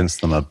to convince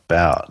them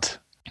about?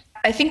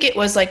 I think it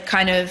was like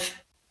kind of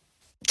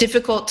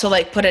difficult to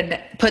like put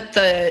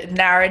the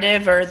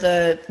narrative or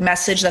the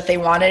message that they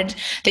wanted.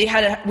 We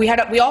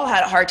all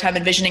had a hard time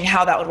envisioning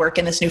how that would work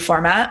in this new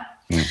format.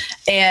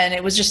 And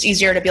it was just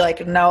easier to be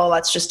like, no,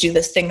 let's just do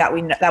this thing that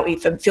we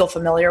feel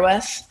familiar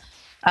with.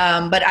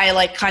 But I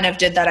like kind of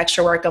did that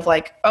extra work of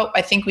like, oh,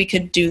 I think we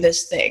could do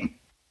this thing.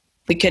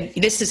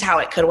 This is how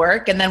it could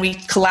work. And then we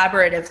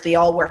collaboratively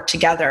all worked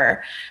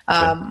together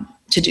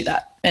to do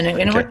that. And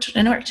it worked.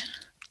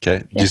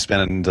 Okay. Do you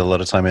spend a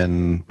lot of time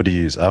in, what do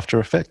you use,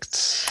 After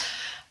Effects?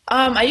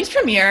 I use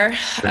Premiere.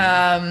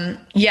 I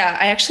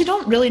actually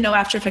don't really know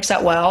After Effects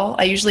that well.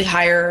 I usually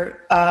hire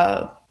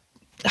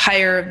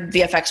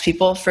VFX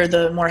people for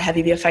the more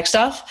heavy VFX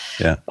stuff.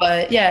 Yeah.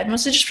 But yeah,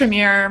 mostly just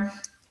Premiere,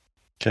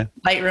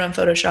 Lightroom,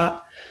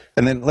 Photoshop.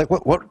 And then, like,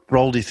 what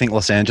role do you think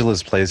Los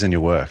Angeles plays in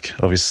your work?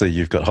 Obviously,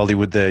 you've got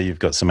Hollywood there, you've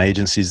got some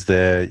agencies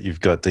there, you've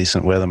got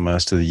decent weather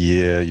most of the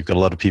year, you've got a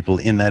lot of people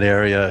in that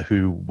area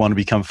who want to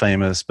become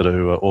famous, but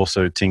who are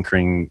also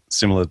tinkering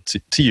similar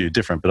to you,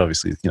 different, but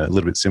obviously, a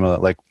little bit similar.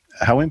 Like,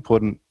 how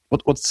important?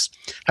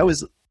 How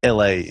is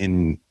LA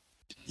in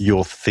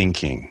your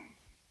thinking,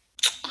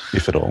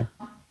 if at all?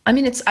 I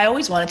mean, I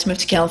always wanted to move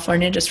to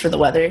California just for the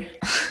weather.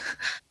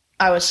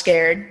 I was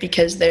scared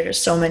because there's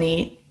so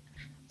many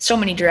so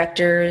many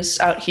directors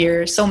out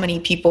here, so many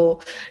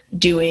people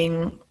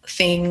doing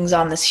things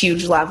on this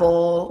huge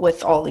level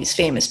with all these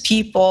famous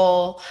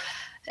people.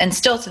 And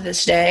still to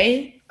this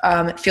day,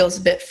 it feels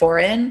a bit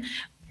foreign.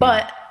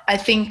 But I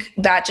think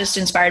that just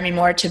inspired me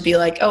more to be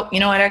like, oh, you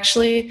know what,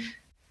 actually,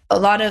 a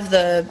lot of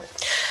the,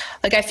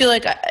 like, I feel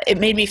like it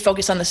made me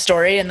focus on the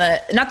story and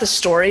not the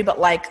story, but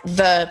like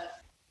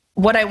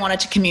what I wanted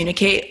to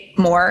communicate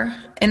more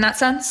in that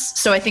sense.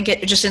 So I think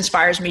it just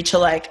inspires me to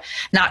like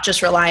not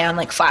just rely on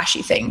like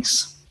flashy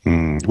things.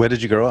 Where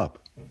did you grow up?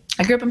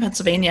 I grew up in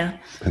Pennsylvania.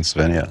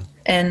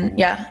 And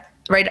yeah,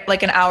 right,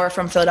 like an hour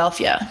from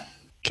Philadelphia.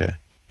 Okay.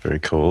 Very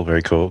cool.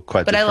 Very cool.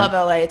 Quite But different. I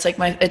love LA. It's like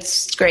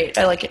it's great.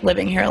 I like it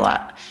living here a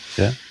lot.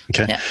 Yeah.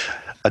 Okay. Yeah.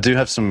 I do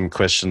have some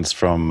questions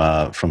from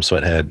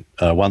Sweathead.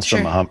 One's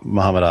from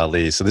Muhammad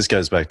Ali. So this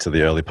goes back to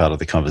the early part of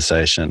the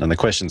conversation. And the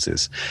question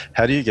is,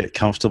 how do you get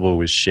comfortable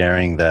with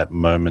sharing that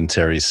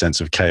momentary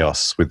sense of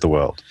chaos with the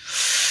world?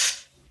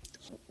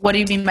 What do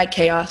you mean by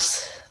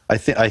chaos? I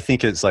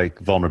think it's like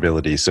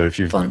vulnerability. So if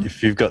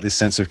you've got this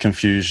sense of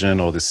confusion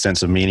or this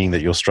sense of meaning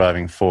that you're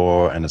striving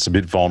for, and it's a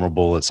bit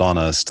vulnerable, it's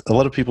honest, a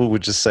lot of people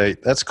would just say,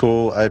 that's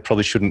cool, I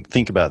probably shouldn't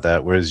think about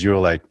that. Whereas you're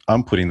like,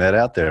 I'm putting that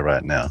out there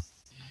right now.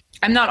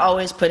 I'm not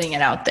always putting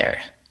it out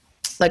there.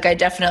 Like, I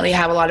definitely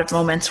have a lot of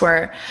moments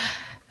where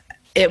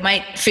it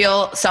might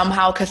feel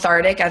somehow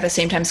cathartic, at the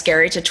same time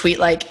scary, to tweet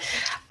like,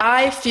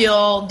 I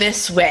feel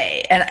this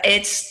way, and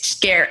it's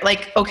scary.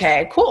 Like,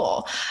 okay,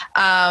 cool.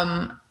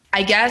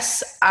 I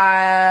guess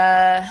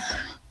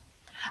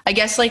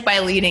like by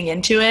leading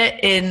into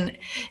it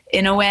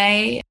in a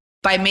way,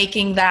 by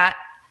making that,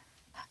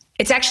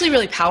 it's actually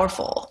really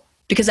powerful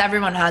because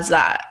everyone has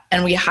that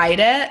and we hide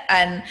it.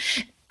 And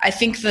I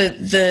think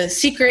the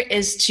secret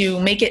is to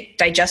make it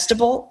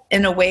digestible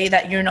in a way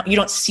that you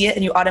don't see it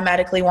and you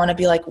automatically want to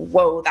be like,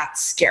 whoa,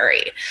 that's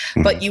scary.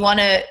 Mm-hmm. But you want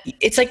to,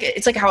 it's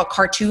like how a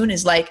cartoon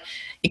is like,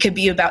 it could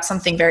be about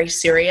something very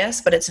serious,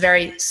 but it's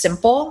very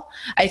simple.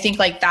 I think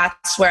like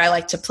that's where I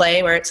like to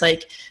play, where it's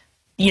like,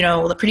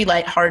 pretty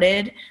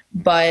lighthearted,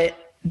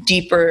 but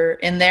deeper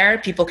in there,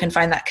 people can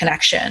find that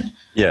connection.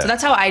 Yeah. So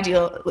that's how I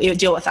deal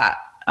with that.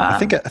 I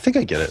think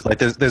I get it. Like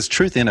there's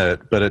truth in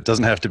it, but it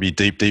doesn't have to be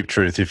deep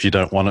truth if you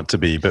don't want it to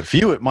be. But for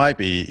you, it might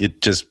be.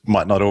 It just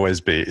might not always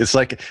be. It's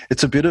like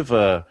it's a bit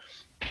of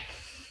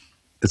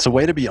it's a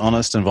way to be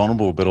honest and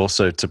vulnerable, but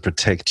also to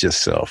protect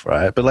yourself,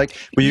 right? But like,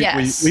 were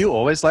you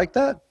always like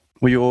that?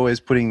 Were you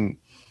always putting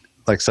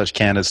like such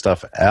candid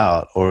stuff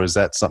out, or is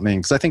that something?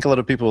 Because I think a lot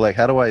of people are like,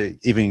 how do I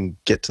even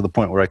get to the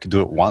point where I could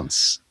do it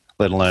once,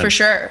 let alone for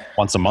sure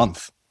once a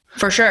month?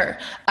 For sure.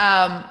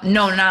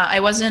 No, I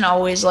wasn't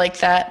always like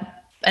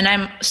that, and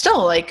I'm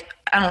still like,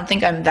 I don't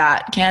think I'm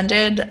that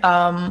candid.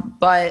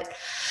 But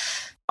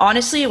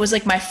honestly, it was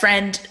like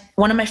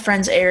one of my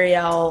friends,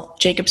 Ariel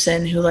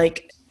Jacobson, who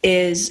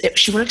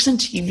she works in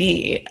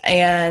TV,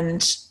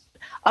 and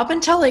up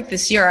until like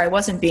this year, I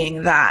wasn't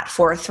being that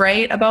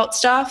forthright about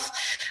stuff.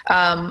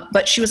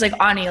 But she was like,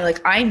 Ani, like,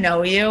 I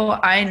know you.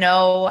 I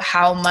know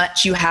how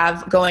much you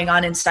have going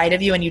on inside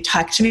of you and you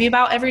talk to me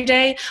about every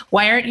day.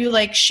 Why aren't you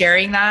like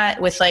sharing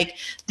that with like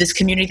this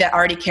community that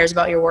already cares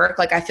about your work?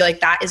 Like, I feel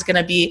like that is going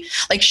to be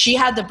like, she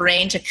had the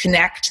brain to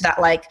connect that,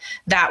 like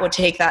that would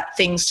take that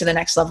things to the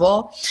next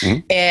level. Mm-hmm.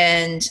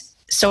 And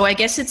so I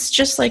guess it's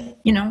just like,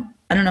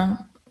 I don't know,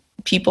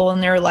 people in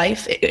their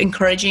life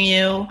encouraging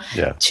you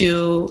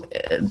to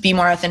be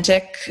more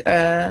authentic.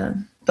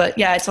 But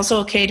yeah, it's also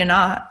okay to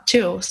not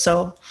too.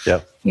 So,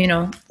 there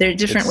are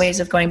different ways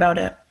of going about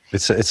it.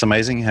 It's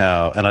amazing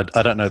how, and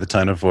I don't know the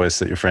tone of voice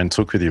that your friend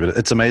took with you, but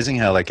it's amazing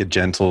how like a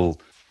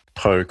gentle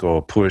poke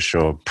or push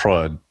or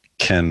prod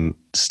can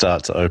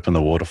start to open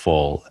the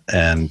waterfall,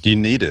 and you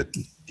need it,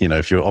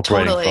 if you're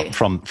operating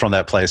from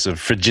that place of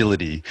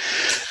fragility.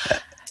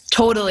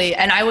 Totally.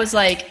 And I was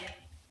like,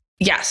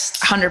 yes,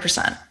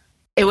 100%.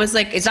 It was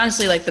like, it's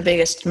honestly like the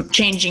biggest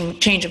change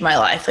of my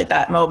life. Like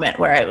that moment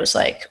where I was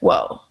like,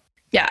 whoa,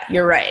 yeah,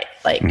 you're right.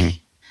 Like, mm-hmm.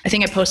 I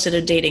think I posted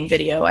a dating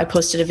video. I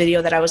posted a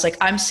video that I was like,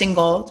 I'm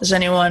single. Does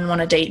anyone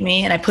want to date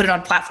me? And I put it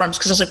on platforms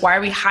because I was like, why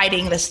are we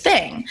hiding this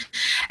thing?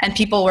 And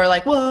people were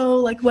like, whoa,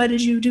 like, why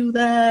did you do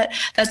that?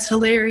 That's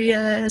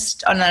hilarious.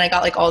 And then I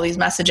got like all these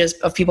messages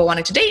of people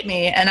wanting to date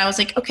me. And I was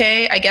like,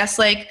 okay, I guess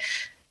like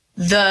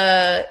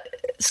the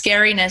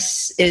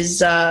scariness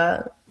is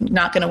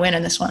not going to win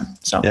in this one.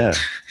 So yeah.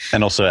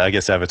 And also I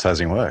guess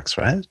advertising works,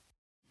 right?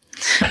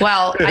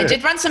 Well, I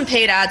did run some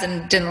paid ads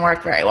and didn't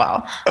work very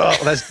well. Oh,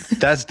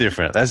 that's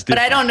different. But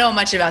I don't know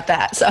much about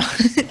that. So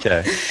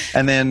okay.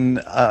 And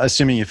then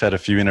assuming you've had a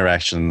few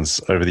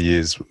interactions over the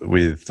years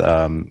with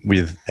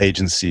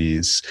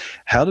agencies,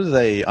 how do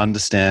they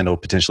understand or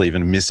potentially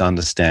even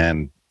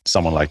misunderstand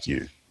someone like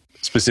you?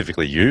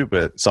 Specifically you,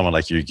 but someone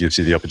like you gives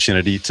you the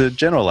opportunity to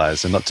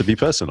generalize and not to be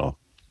personal.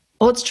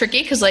 Well, it's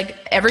tricky because like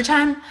every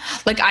time,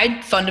 like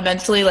I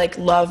fundamentally like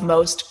love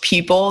most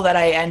people that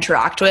I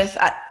interact with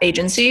at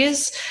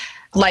agencies.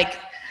 Like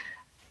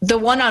the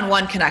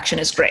one-on-one connection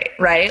is great,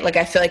 right? Like,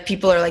 I feel like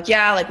people are like,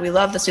 yeah, like we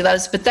love this,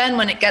 but then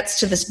when it gets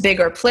to this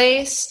bigger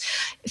place,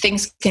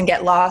 things can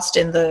get lost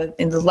in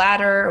the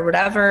ladder or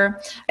whatever.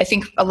 I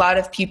think a lot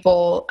of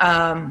people,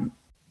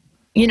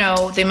 you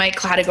know, they might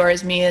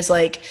categorize me as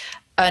like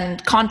a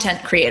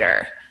content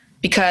creator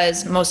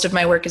because most of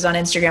my work is on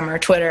Instagram or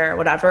Twitter or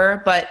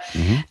whatever, but,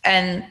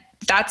 and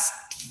that's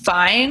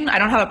fine. I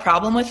don't have a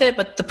problem with it,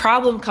 but the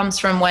problem comes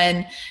from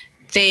when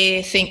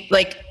they think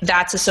like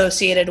that's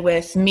associated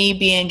with me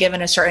being given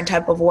a certain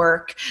type of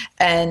work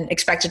and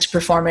expected to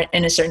perform it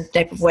in a certain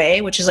type of way,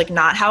 which is like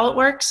not how it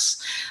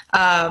works.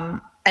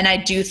 And I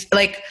do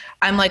like,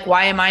 I'm like,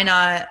 why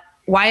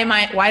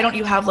don't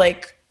you have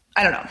like,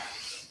 I don't know.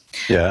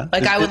 Yeah.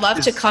 Like I would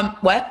love to come,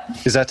 what?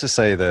 Is that to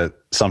say that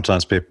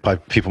sometimes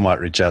people might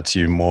reach out to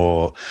you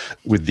more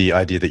with the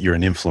idea that you're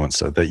an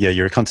influencer, that, yeah,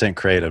 you're a content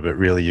creator, but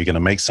really you're going to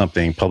make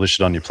something, publish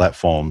it on your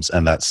platforms,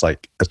 and that's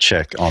like a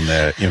check on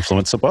their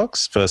influencer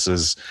box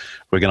versus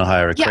we're going to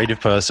hire a creative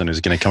person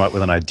who's going to come up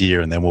with an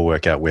idea and then we'll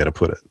work out where to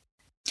put it?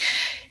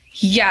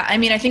 Yeah, I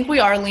mean, I think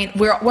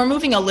we're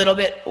moving a little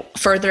bit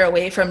further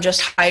away from just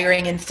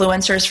hiring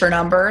influencers for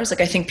numbers. Like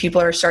I think people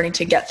are starting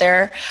to get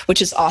there,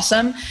 which is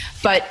awesome.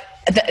 But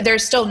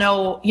there's still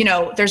no, you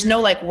know, there's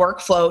no like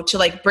workflow to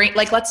like bring,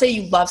 like, let's say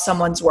you love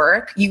someone's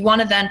work. You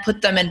want to then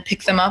put them and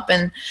pick them up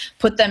and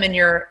put them in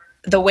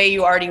the way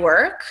you already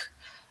work.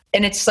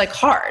 And it's like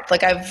hard.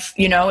 Like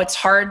it's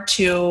hard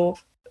to,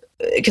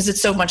 because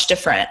it's so much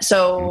different.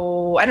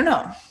 So I don't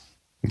know.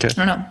 Okay. I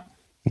don't know.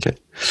 Okay.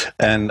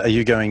 And are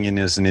you going in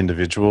as an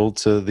individual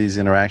to these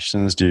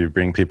interactions? Do you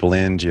bring people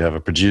in? Do you have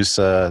a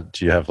producer?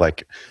 Do you have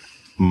like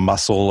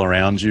muscle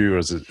around you, or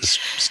is it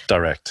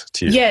direct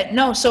to you? Yeah,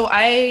 no. So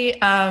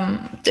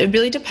it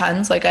really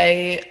depends. Like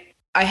I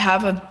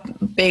have a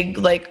big,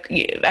 like,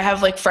 I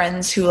have like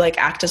friends who like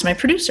act as my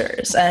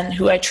producers and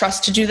who I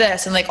trust to do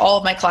this. And like all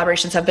of my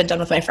collaborations have been done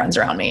with my friends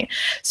around me.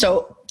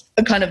 So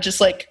kind of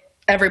just like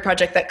every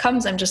project that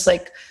comes, I'm just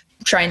like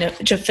trying to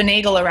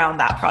finagle around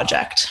that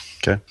project.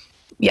 Okay.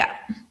 Yeah.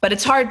 But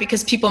it's hard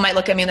because people might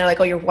look at me and they're like,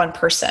 oh, you're one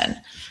person.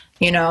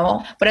 You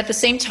know, but at the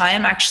same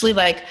time, actually,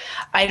 like,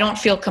 I don't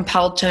feel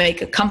compelled to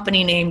make a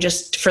company name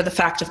just for the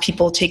fact of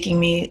people taking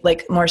me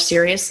like more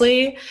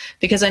seriously,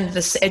 because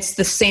it's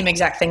the same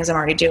exact things I'm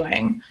already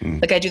doing.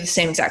 Like I do the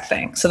same exact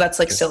thing. So that's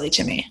like silly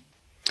to me,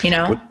 you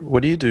know?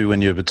 What do you do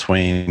when you're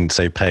between,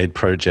 say, paid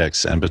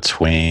projects and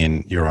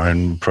between your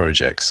own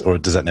projects, or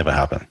does that never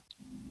happen?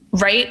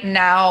 Right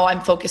now I'm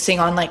focusing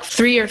on like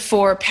 3 or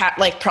 4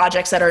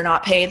 projects that are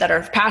not paid, that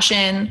are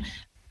passion.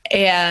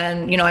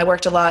 And, you know, I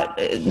worked a lot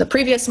in the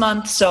previous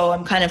month, so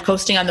I'm kind of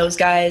coasting on those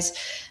guys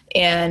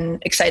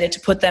and excited to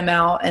put them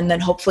out and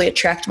then hopefully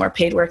attract more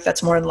paid work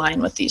that's more in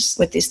line with these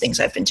things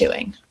I've been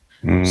doing.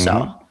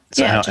 So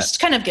yeah, just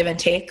kind of give and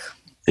take.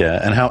 Yeah.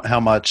 And how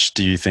much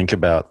do you think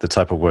about the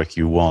type of work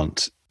you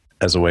want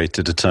as a way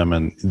to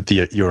determine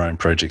your own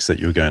projects that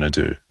you're going to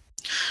do?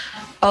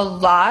 A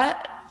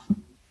lot,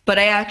 but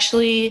I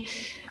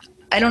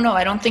don't know.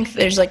 I don't think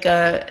there's like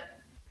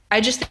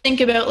I just think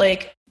about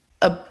like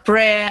a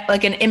brand,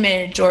 like an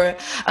image or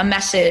a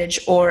message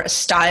or a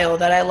style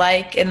that I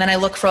like. And then I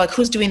look for like,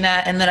 who's doing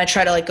that? And then I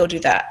try to like go do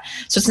that.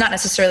 So it's not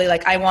necessarily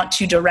like I want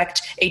to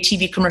direct a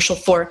TV commercial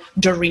for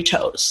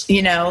Doritos,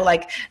 you know,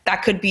 like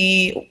that could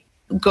be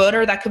good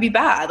or that could be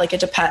bad. Like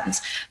it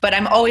depends, but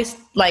I'm always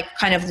like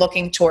kind of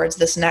looking towards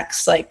this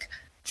next like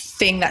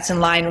thing that's in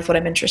line with what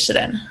I'm interested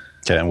in.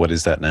 Okay. And what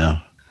is that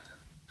now?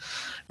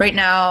 Right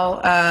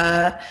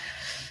now,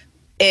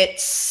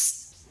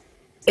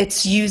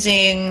 it's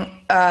using,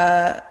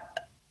 I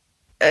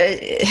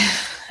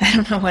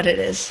don't know what it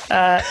is.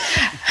 I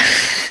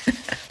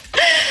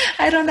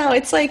don't know.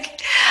 It's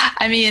like,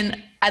 I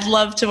mean, I'd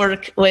love to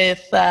work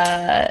with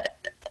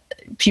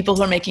people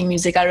who are making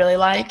music I really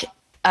like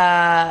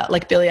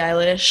Billie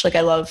Eilish. Like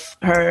I love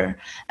her,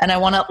 and I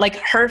want to like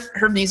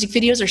her music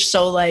videos are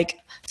so like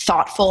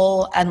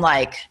thoughtful and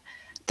like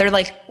they're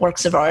like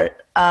works of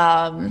art.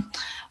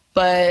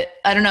 But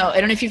I don't know.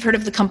 I don't know if you've heard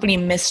of the company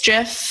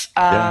Mischief.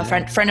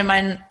 Friend of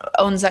mine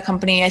owns that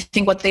company. I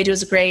think what they do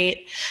is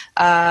great.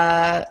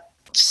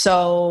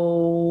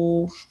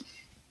 So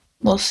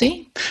we'll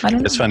see. I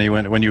don't know. It's funny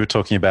when you were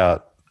talking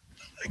about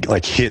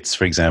like hits,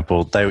 for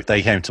example,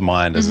 they came to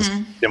mind as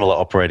a similar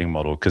operating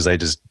model because they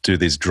just do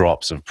these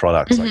drops of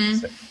products,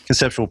 like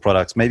conceptual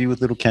products, maybe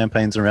with little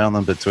campaigns around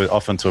them, but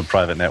often to a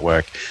private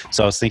network.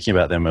 So I was thinking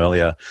about them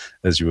earlier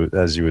as you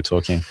were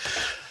talking.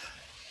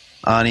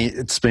 Arnie,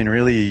 it's been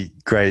really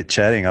great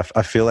chatting.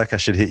 I feel like I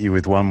should hit you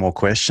with one more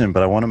question,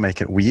 but I want to make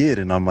it weird.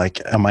 And I'm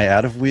like, am I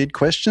out of weird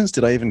questions?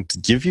 Did I even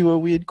give you a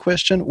weird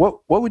question?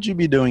 What would you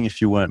be doing if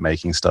you weren't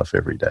making stuff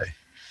every day?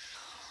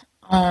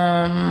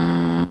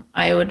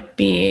 I would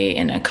be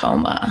in a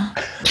coma.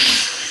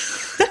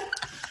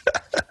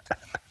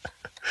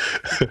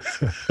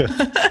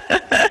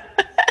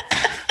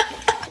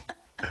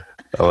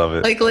 I love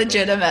it. Like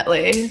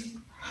legitimately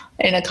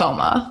in a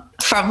coma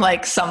from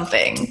like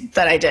something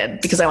that I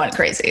did because I went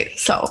crazy.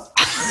 So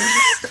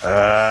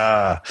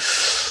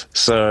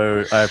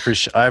So I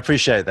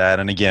appreciate that.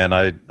 And again,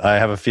 I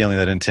have a feeling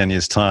that in 10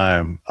 years'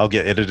 time, I'll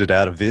get edited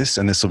out of this,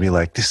 and this will be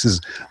like, this is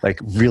like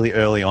really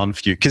early on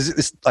for you, because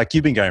it's like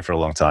you've been going for a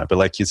long time, but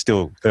like you're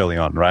still early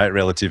on, right,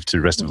 relative to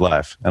the rest of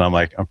life. And I'm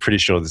like, I'm pretty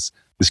sure this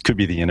could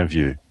be the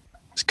interview.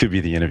 This could be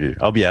the interview.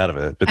 I'll be out of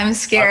it. But I'm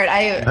scared.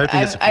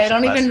 I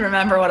don't even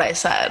remember what I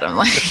said. I'm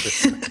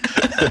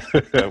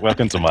like,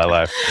 welcome to my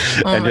life.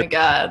 Oh my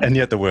God. And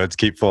yet the words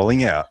keep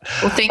falling out.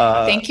 Well,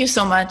 thank you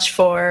so much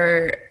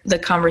for the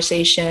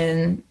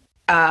conversation.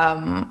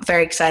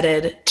 Very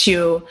excited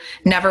to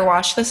never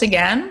watch this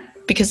again,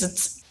 because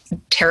it's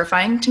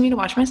terrifying to me to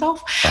watch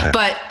myself,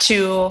 but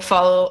to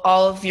follow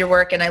all of your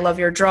work. And I love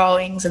your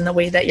drawings and the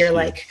way that you're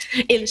like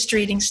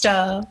illustrating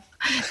stuff.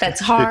 That's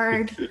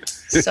hard.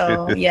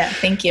 So yeah,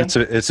 thank you.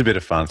 It's a bit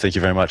of fun. Thank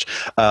you very much.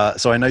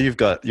 So I know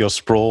you're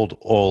sprawled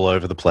all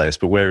over the place,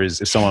 but is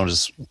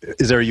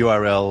there a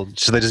URL?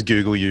 Should they just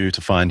Google you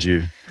to find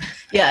you?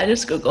 Yeah,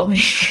 just Google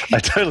me. I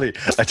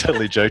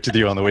totally joked with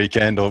you on the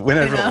weekend or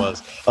whenever it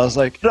was. I was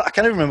like, I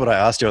can't even remember what I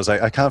asked you. I was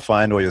like, I can't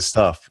find all your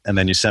stuff. And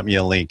then you sent me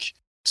a link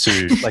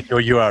to like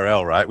your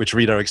URL, right, which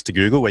redirects to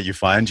Google where you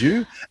find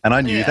you. And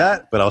I knew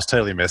that, but I was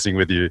totally messing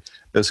with you. It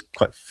was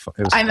quite fun.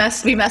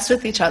 We messed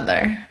with each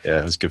other. Yeah,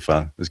 it was good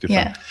fun. It was good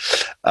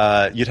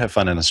fun. You'd have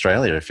fun in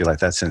Australia if you like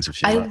that sense of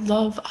humor. I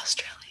love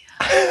Australia.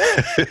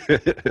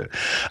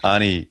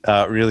 Arnie,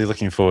 really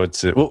looking forward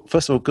to, well,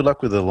 first of all, good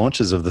luck with the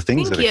launches of the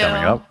things that are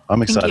coming up.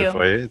 I'm excited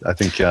for you. I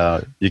think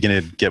you're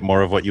going to get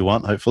more of what you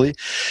want, hopefully.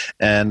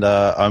 And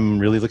I'm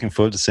really looking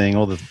forward to seeing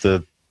all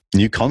the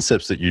new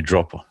concepts that you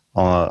drop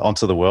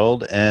onto the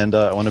world. And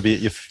I want to be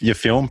at your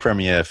film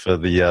premiere for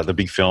the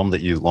big film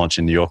that you launch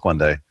in New York one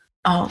day.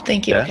 Oh,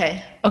 thank you.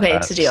 Yeah? Okay,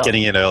 it's a deal. Just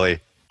getting in early.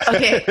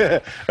 Okay.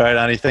 All right,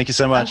 Arnie, thank you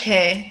so much.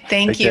 Okay,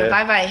 thank you.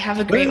 Bye-bye. Have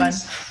a great one.